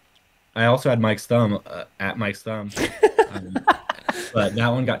 But I also had Mike's Thumb at Mike's Thumb, but that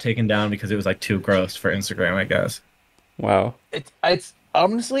one got taken down because it was like too gross for Instagram, I guess. Wow. It's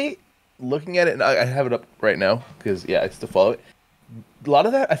honestly looking at it, and I have it up right now because I still follow it. A lot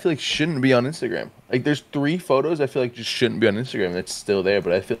of that I feel like shouldn't be on Instagram. Like there's 3 photos I feel like just shouldn't be on Instagram that's still there,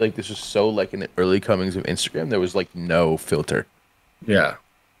 but I feel like this was so like in the early comings of Instagram, there was like no filter. Yeah.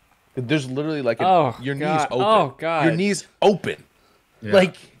 There's literally like your knees open. Oh god. Your knees open. Yeah.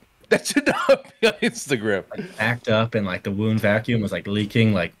 Like that should not be on Instagram. Like, backed up, and like the wound vacuum was like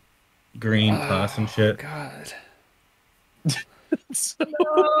leaking like green pus and shit. God.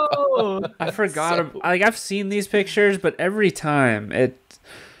 No! I forgot. Like I've seen these pictures, but every time it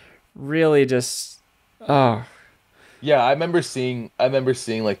really just Yeah, I remember seeing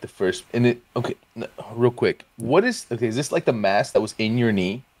like the first and it okay, real quick. Is this like the mass that was in your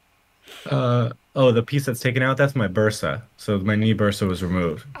knee? Oh, the piece that's taken out, that's my bursa. So my knee bursa was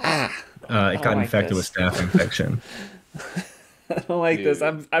removed. I It don't got like infected with this. staph infection. I don't like this.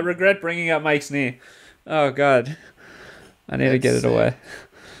 Dude. I regret bringing up Mike's knee. Oh God, I need to That's get it sick. away.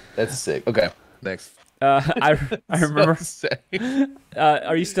 That's sick. Okay, next. I remember. So sick.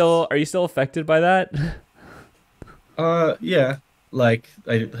 Are you still affected by that? Yeah. Like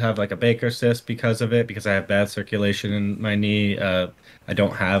I have like a Baker cyst because of it, because I have bad circulation in my knee. I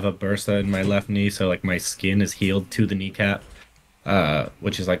don't have a bursa in my left knee, so like my skin is healed to the kneecap,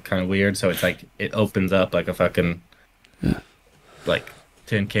 which is like kind of weird. So it's like it opens up like a fucking like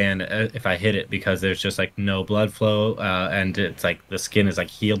tin can if I hit it, because there's just like no blood flow, and it's like the skin is like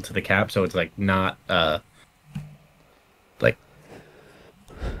healed to the cap, so it's like not like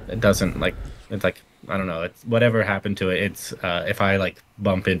it doesn't like it's like I don't know, it's whatever happened to it, it's if I like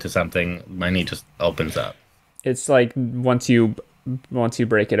bump into something, my knee just opens up. It's like once you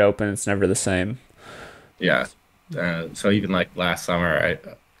break it open, it's never the same. Yeah. So even like last summer,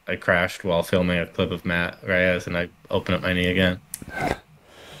 I crashed while filming a clip of Matt Reyes, and I opened up my knee again.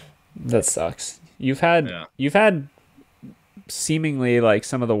 That sucks. Yeah. You've had seemingly like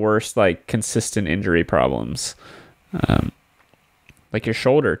some of the worst like consistent injury problems, like your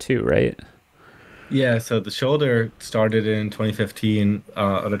shoulder too, right? Yeah, so the shoulder started in 2015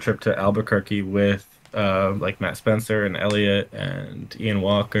 on a trip to Albuquerque with like Matt Spencer and Elliot and Ian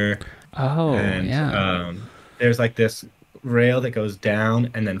Walker. Oh, And yeah. there's like this rail that goes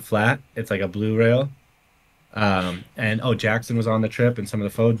down and then flat. It's like a blue rail. And oh, Jackson was on the trip and some of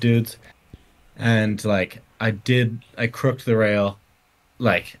the Fode dudes. And like I crooked the rail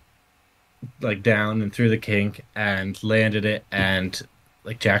like down and through the kink and landed it, and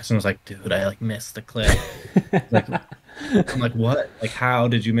like Jackson was like, dude, I like missed the clip. Like I'm like, what? Like how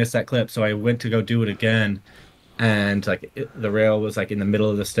did you miss that clip? So I went to go do it again, and like the rail was like in the middle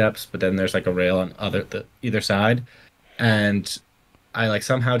of the steps, but then there's like a rail on either side, and I like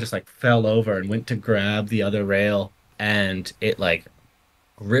somehow just like fell over and went to grab the other rail, and it like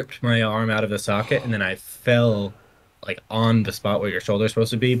ripped my arm out of the socket, and then I fell like on the spot where your shoulder's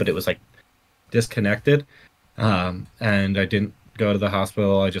supposed to be, but it was like disconnected. And I didn't go to the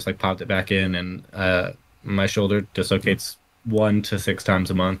hospital. I just like popped it back in, and my shoulder dislocates 1 to 6 times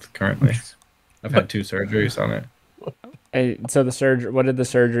a month currently. I've had 2 surgeries on it. So what did the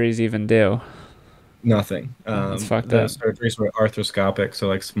surgeries even do? Nothing. That's fucked The up. surgeries were arthroscopic, so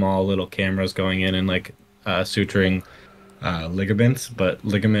like small little cameras going in and like suturing ligaments, but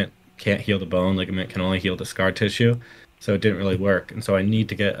ligament can't heal the bone. Ligament can only heal the scar tissue. So it didn't really work. And so I need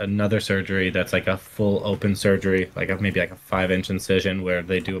to get another surgery that's like a full open surgery, like maybe like a 5-inch incision where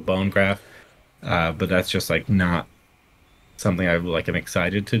they do a bone graft. But that's just like not something I like am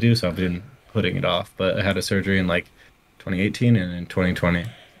excited to do. So I've been putting it off. But I had a surgery in like 2018 and in 2020.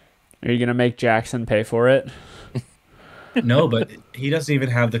 Are you gonna make Jackson pay for it? No, but he doesn't even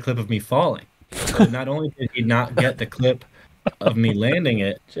have the clip of me falling. So not only did he not get the clip of me landing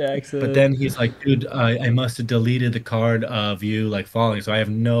it, Jackson. but then he's like, dude, I must have deleted the card of you like falling. So I have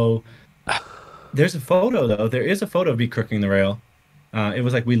no. There's a photo though. There is a photo of me crooking the rail. It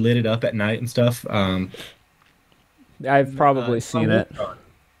was like we lit it up at night and stuff. I've probably It's on seen it. Wolfdrawn.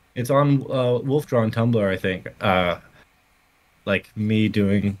 It's on Wolfdrawn Tumblr, I think. Like me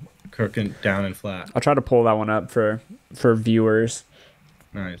doing crooking down and flat. I'll try to pull that one up for viewers.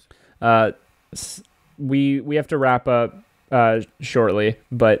 Nice. We have to wrap up shortly,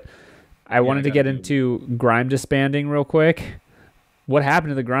 but I wanted to get into Grime disbanding real quick. What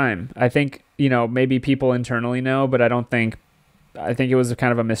happened to the Grime? I think, maybe people internally know, but I think it was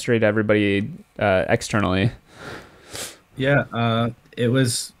kind of a mystery to everybody externally. Yeah, it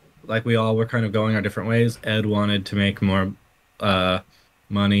was like we all were kind of going our different ways. Ed wanted to make more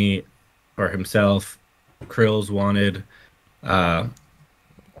money for himself. Krills wanted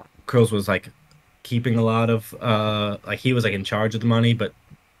Krills was like keeping a lot of like he was like in charge of the money, but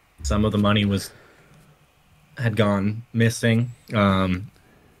some of the money had gone missing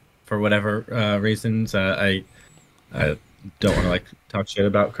for whatever reasons. I don't want to like talk shit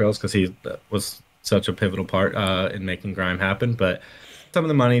about Krills because he was such a pivotal part in making Grime happen, but some of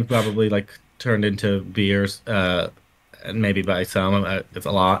the money probably like turned into beers, and maybe by some it's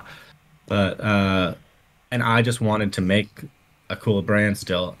a lot, but and I just wanted to make a cool brand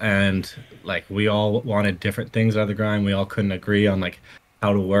still, and like we all wanted different things out of the Grime. We all couldn't agree on like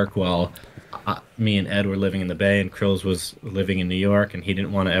how to work while me and Ed were living in the Bay and Krills was living in New York, and he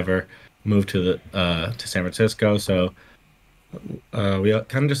didn't want to ever move to San Francisco. So we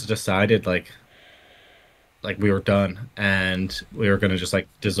kind of just decided like like we were done and we were gonna just like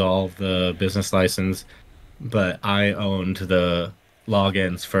dissolve the business license, but I owned the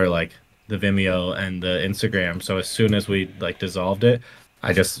logins for like the Vimeo and the Instagram. So as soon as we like dissolved it,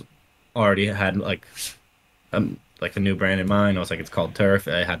 I just already had like a new brand in mind. I was like, it's called Turf.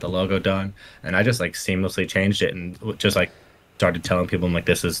 I had the logo done, and I just like seamlessly changed it and just like started telling people, I'm like,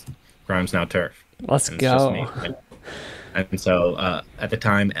 this is Grimes Now Turf. Let's And it's just me. go. And so at the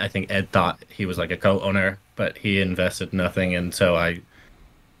time, I think Ed thought he was like a co-owner, but he invested nothing, and so I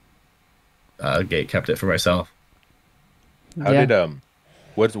gate kept it for myself. How Yeah. did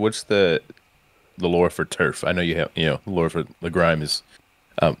what's the lore for Turf? I know you have the lore for the Grime is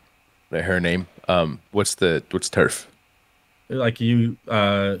her name. What's Turf? Like you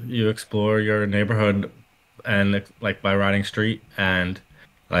explore your neighborhood and like by riding street, and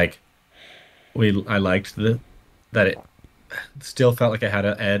like I liked that it still felt like it had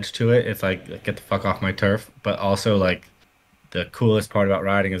an edge to it. It's like get the fuck off my turf, but also like the coolest part about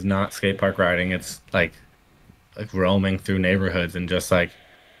riding is not skate park riding. It's like roaming through neighborhoods, and just like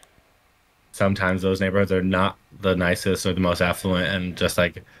sometimes those neighborhoods are not the nicest or the most affluent, and just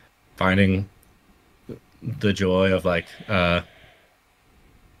like finding the joy of like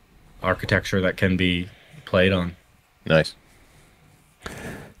architecture that can be played on. Nice.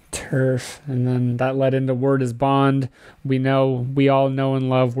 Turf, and then that led into Word is Bond. We all know and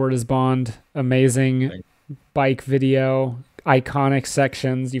love Word is Bond. Amazing bike video, iconic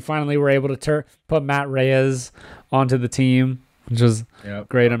sections. You finally were able to put Matt Reyes onto the team, which was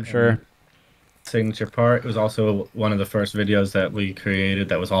great, I'm sure. Signature part. It was also one of the first videos that we created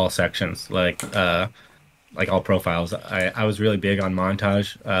that was all sections, like all profiles. I was really big on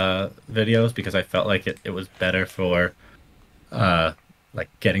montage videos because I felt like it was better for like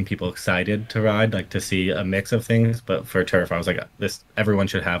getting people excited to ride, like to see a mix of things. But for Turf, I was like, everyone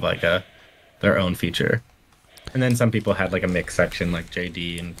should have like their own feature. And then some people had like a mix section, like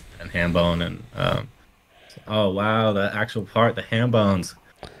JD and Hambone, and oh wow, the actual part, the ham bones.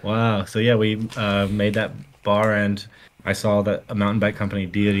 Wow. So yeah, we made that bar end. I saw that a mountain bike company,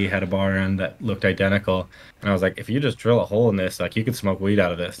 Deity, had a bar end that looked identical, and I was like, if you just drill a hole in this, like you could smoke weed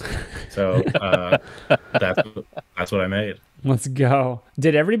out of this. So that's what I made. Let's go.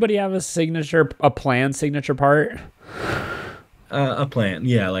 Did everybody have a planned signature part? A plan,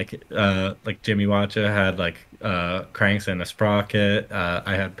 yeah. Like Jimmy Watcha had like cranks and a sprocket.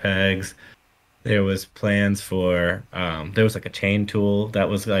 I had pegs. There was plans for there was like a chain tool that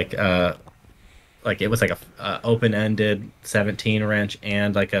was like it was like a open-ended 17 wrench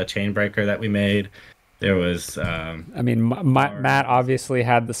and like a chain breaker that we made. There was I mean, Matt obviously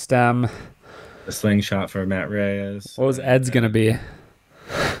had the stem. the slingshot for Matt Reyes. What was Ed's gonna be?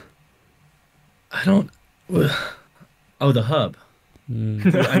 I don't. Oh, the hub.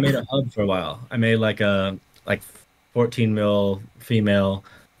 I made a hub for a while. I made like a 14 mil female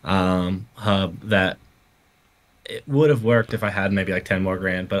hub that it would have worked if I had maybe like 10 more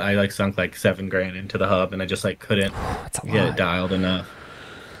grand, but I like sunk like 7 grand into the hub, and I just like couldn't get it dialed enough.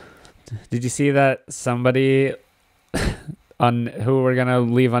 Did you see that somebody who we're gonna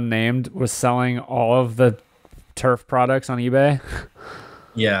leave unnamed was selling all of the Turf products on eBay?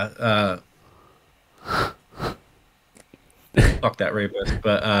 Yeah. Fuck that rapist.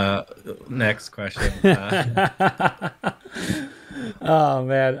 But next question. Oh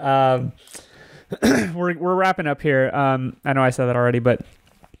man, we're wrapping up here. I know I said that already, but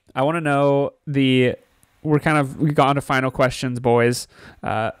I want to know we've gone to final questions, boys.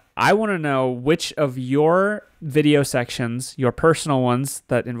 I want to know which of your video sections, your personal ones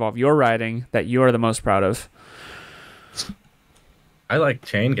that involve your riding, that you are the most proud of. I like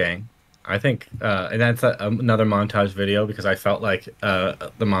Chain Gang. I think, and that's another montage video because I felt like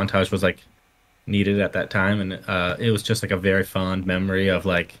the montage was like needed at that time, and it was just like a very fond memory of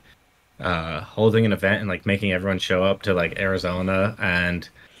like holding an event and like making everyone show up to like Arizona, and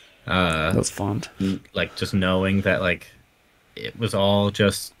That was fun. like just knowing that like it was all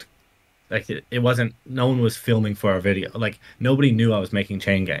just like it wasn't, no one was filming for our video, like nobody knew I was making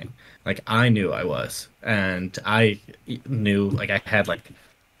Chain Gang. Like I knew I was, and I knew like I had like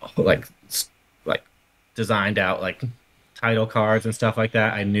designed out like title cards and stuff like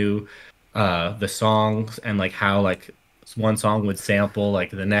that. I knew the songs and like how like one song would sample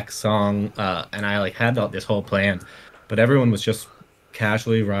like the next song, and I like had this whole plan, but everyone was just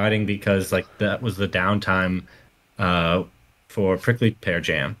casually riding because like that was the downtime for Prickly Pear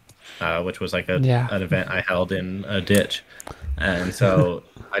Jam, which was like an event I held in a ditch, and so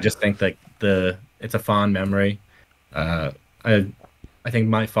I just think like it's a fond memory. I think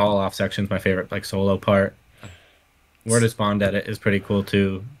my fall off section is my favorite like solo part. Where does Bond edit is pretty cool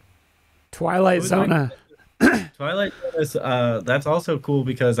too. Twilight Zona. Twilight is that's also cool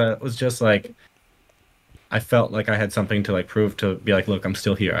because I was just like I felt like I had something to like prove to be like, look, I'm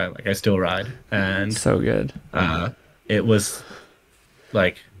still here. I still ride, and So good. it was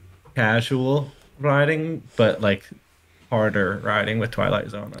like casual riding, but like harder riding with Twilight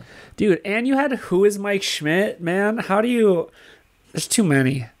Zona. Dude, and you had Who is Mike Schmitt, man? How do you... There's too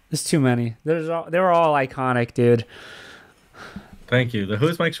many. There's too many. They were all iconic, dude. Thank you. The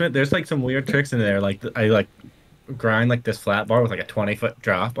Who's Mike Schmidt, there's like some weird tricks in there. Like I like grind like this flat bar with like a 20-foot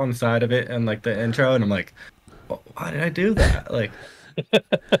drop on the side of it and like the intro, and I'm like, why did I do that? Like it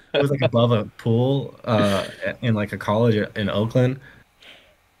was like above a pool in like a college in Oakland.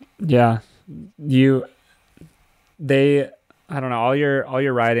 Yeah. I don't know, all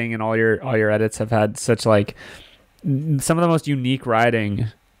your writing and all your edits have had such like some of the most unique writing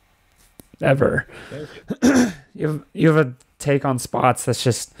ever. you have a take on spots that's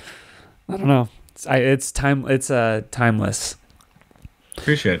just, I don't know, it's timeless.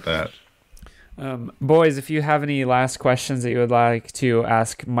 Appreciate that. Boys, if you have any last questions that you would like to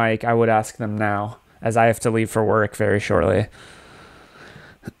ask Mike, I would ask them now, as I have to leave for work very shortly.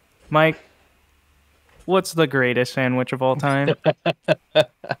 Mike, what's the greatest sandwich of all time?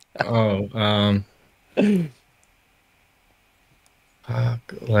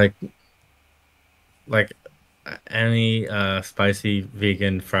 Like any spicy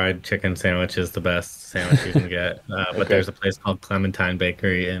vegan fried chicken sandwich is the best sandwich you can get. But there's a place called Clementine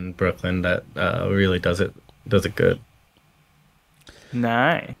Bakery in Brooklyn that really does it good.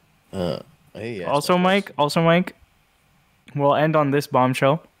 Nice. Hey, Also, Mike, we'll end on this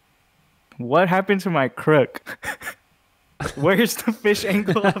bombshell. What happened to my crook? Where's the fish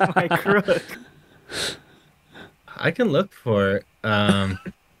angle of my crook? I can look for it,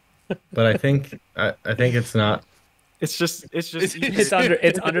 but I think it's not. It's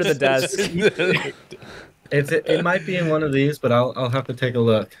under the desk. It might be in one of these, but I'll have to take a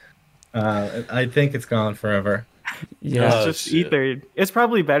look. I think it's gone forever. Yeah, it's just ethered. It's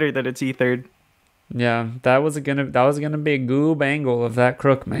probably better that it's ethered. Yeah, that was gonna be a goob angle of that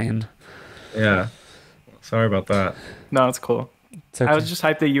crook, man. Yeah, sorry about that. No, it's cool. It's okay. I was just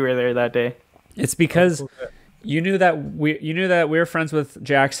hyped that you were there that day. It's because you knew that we were friends with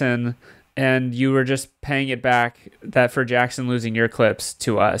Jackson, and you were just paying it back that for Jackson losing your clips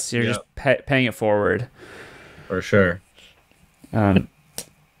to us. You're just paying it forward. For sure.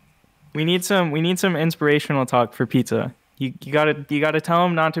 We need some inspirational talk for pizza. You gotta tell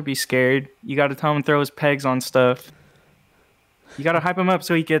him not to be scared. You gotta tell him to throw his pegs on stuff. You gotta hype him up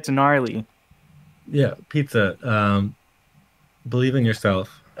so he gets gnarly. Yeah, pizza. Believe in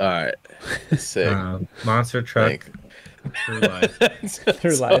yourself. All right. Sick. Monster truck. Through life.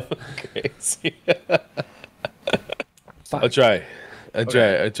 Through life. Crazy. I'll try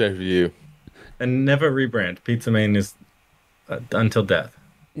for you. And never rebrand. Pizza Main is until death.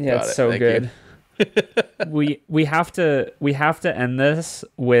 Yeah, it's so good. we have to end this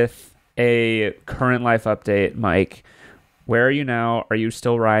with a current life update, Mike. Where are you now? Are you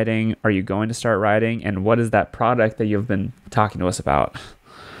still riding? Are you going to start riding? And what is that product that you've been talking to us about?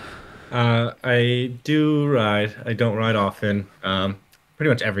 I do ride. I don't ride often. Pretty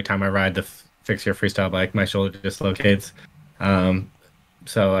much every time I ride the Fix Your Freestyle bike, my shoulder dislocates.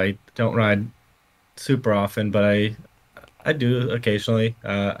 So I don't ride super often, but I do occasionally.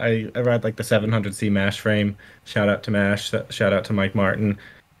 I ride like the 700C Mash frame. Shout out to Mash. Shout out to Mike Martin.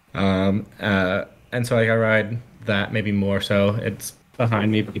 And so like I ride that maybe more so. It's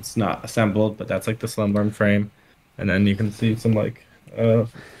behind me, but it's not assembled. But that's like the Slumworm frame, and then you can see some like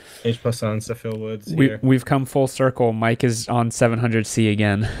H+ on Phil Woods here. We've come full circle. Mike is on 700C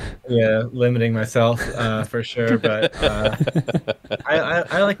again. Yeah, limiting myself for sure. But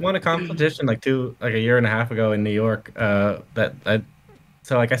I like won a competition like a year and a half ago in New York. So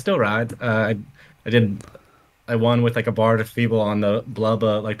like I still ride. I won with like a bar to feeble on the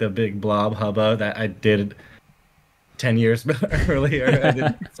Blubba, like the big blob hubba that I did 10 years earlier. I did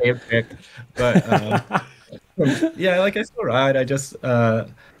the same pick, but yeah, like I still ride. I just I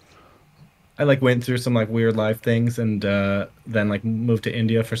like went through some like weird life things, and then like moved to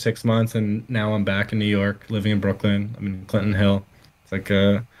India for 6 months, and now I'm back in New York, living in Brooklyn. I'm in Clinton Hill. It's like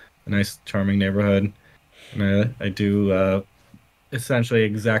a nice, charming neighborhood, and I do essentially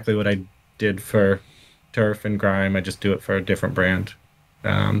exactly what I did for Turf and Grime. I just do it for a different brand,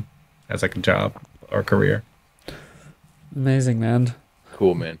 as like a job or career. Amazing, man.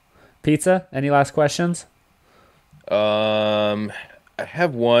 Cool, man. Pizza, any last questions? I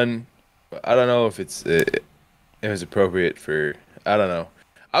have one. I don't know if it was appropriate for. I don't know.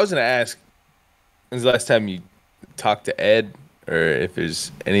 I was gonna ask. When's the last time you talked to Ed, or if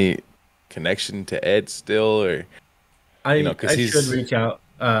there's any connection to Ed still, or I he's should reach out.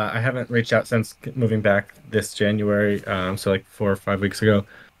 I haven't reached out since moving back this January, so like 4 or 5 weeks ago.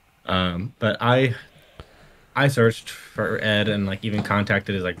 But I searched for Ed and like even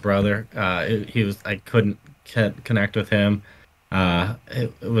contacted his like brother. He was I couldn't connect with him.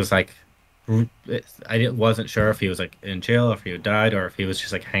 It was like I wasn't sure if he was like in jail, if he had died, or if he was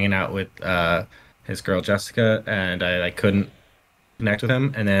just like hanging out with his girl Jessica, and I like couldn't connect with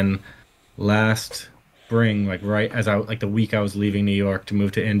him. And then last spring, like right as I like the week I was leaving New York to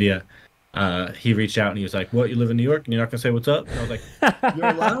move to India, he reached out and he was like, "What, you live in New York and you're not gonna say what's up?" And I was like, "You're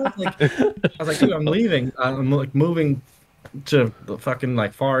alive?" Like, I was like, "Dude, I'm leaving. I'm like moving to the fucking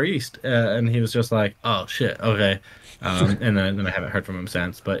like Far East." And he was just like, "Oh shit, okay." And then I haven't heard from him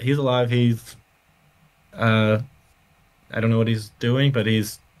since. But he's alive. He's I don't know what he's doing, but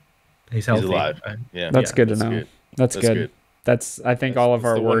he's healthy. He's alive. Yeah, That's good to know. Good. That's good. That's I think all of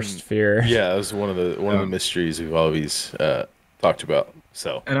our worst fear. Yeah, that was one of the mysteries we've always talked about.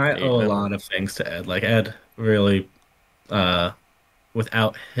 So, and I owe a lot of things to Ed. Like Ed really,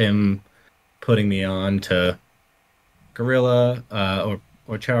 without him putting me on to Gorilla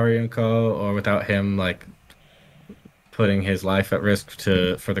or Chowry and Co, or without him like putting his life at risk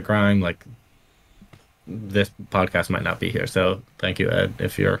for the Grime, like this podcast might not be here. So thank you, Ed,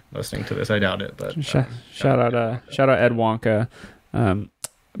 if you're listening to this. I doubt it, but shout out Ed Wonka.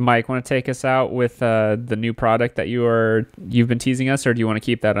 Mike, want to take us out with the new product that you've been teasing us, or do you want to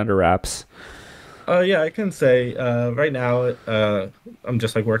keep that under wraps? Yeah, I can say right now I'm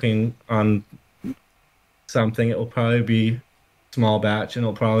just like working on something. It will probably be small batch, and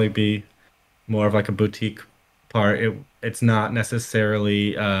it'll probably be more of like a boutique part. It's not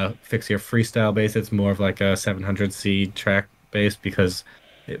necessarily fix your freestyle base. It's more of like a 700C track base, because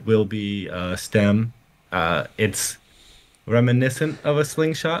it will be stem. It's reminiscent of a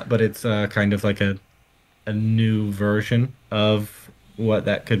slingshot, but it's kind of like a new version of what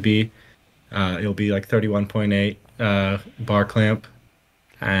that could be. It'll be like 31.8 bar clamp,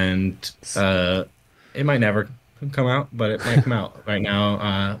 and it might never come out, but it might come out. Right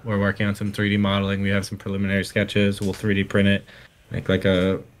now, we're working on some 3D modeling. We have some preliminary sketches. We'll 3D print it, make like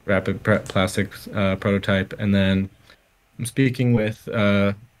a rapid plastics prototype, and then I'm speaking with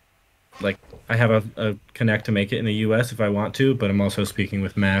like I have a connect to make it in the U.S. if I want to, but I'm also speaking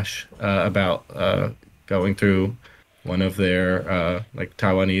with MASH about going through one of their like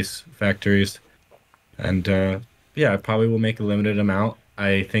Taiwanese factories, and yeah, I probably will make a limited amount.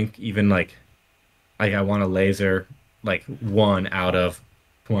 I think even like I want to laser like 1 out of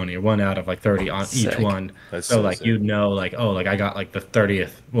 20 or 1 out of like 30 on each one. That's so like sick. you know, like, oh, like I got like the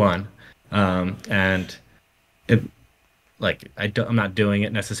 30th one, and it like I'm not doing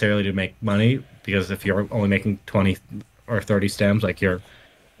it necessarily to make money, because if you're only making 20 or 30 stems, like you're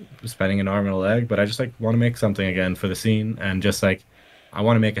spending an arm and a leg. But I just like want to make something again for the scene, and just like I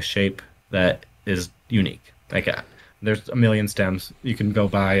want to make a shape that is unique. Like there's a million stems you can go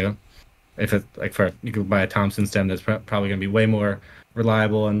buy. If it's like you could buy a Thompson stem that's probably gonna be way more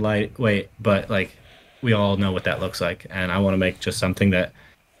reliable and lightweight, but like we all know what that looks like, and I want to make just something that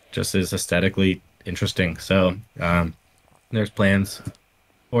just is aesthetically interesting. So there's plans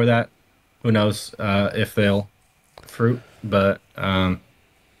for that. Who knows if they'll fruit, but Mike,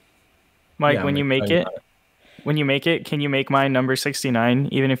 yeah, when you make it, can you make mine number 69,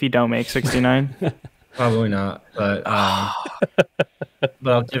 even if you don't make 69? probably not, but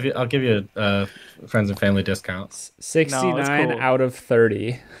but I'll give you a friends and family discount. 69 cool. out of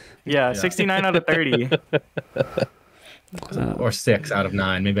 30. Yeah, 69 out of 30. Or 6 out of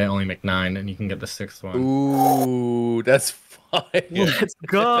 9. Maybe I only make 9, and you can get the 6th one. Ooh, that's fine. Let's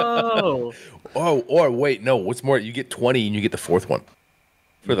go. Oh, or wait, no. What's more? You get 20 and you get the 4th one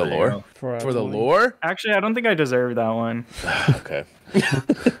for the There you lore. go. For the lore. Actually, I don't think I deserve that one. Okay.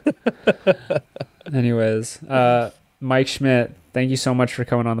 Anyways, Mike Schmitt, thank you so much for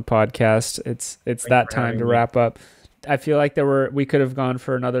coming on the podcast. It's that time to wrap up. I feel like we could have gone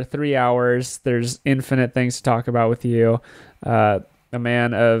for another 3 hours. There's infinite things to talk about with you. A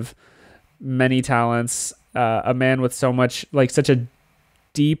man of many talents, a man with such a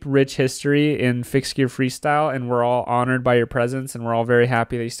deep, rich history in fixed gear freestyle, and we're all honored by your presence, and we're all very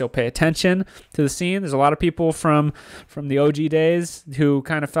happy that you still pay attention to the scene. There's a lot of people from the OG days who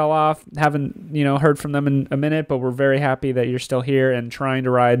kind of fell off, haven't heard from them in a minute, but we're very happy that you're still here and trying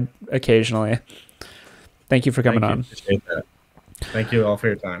to ride occasionally. Thank you for coming on. Appreciate that. Thank you all for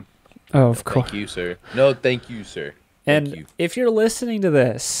your time. Oh, of course. Thank you, sir. No, thank you, sir. And if you're listening to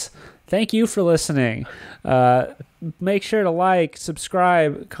this, thank you for listening. Make sure to like,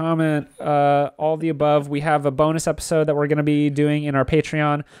 subscribe, comment, all the above. We have a bonus episode that we're going to be doing in our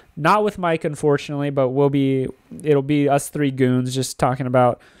Patreon, not with Mike, unfortunately, but it'll be us three goons just talking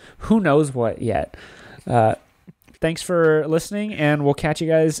about who knows what yet. Thanks for listening, and we'll catch you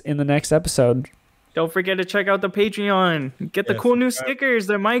guys in the next episode. Don't forget to check out the Patreon. Get the cool new stickers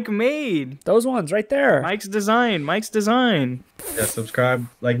that Mike made. Those ones right there. Mike's design. Yeah, subscribe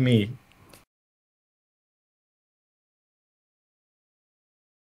like me.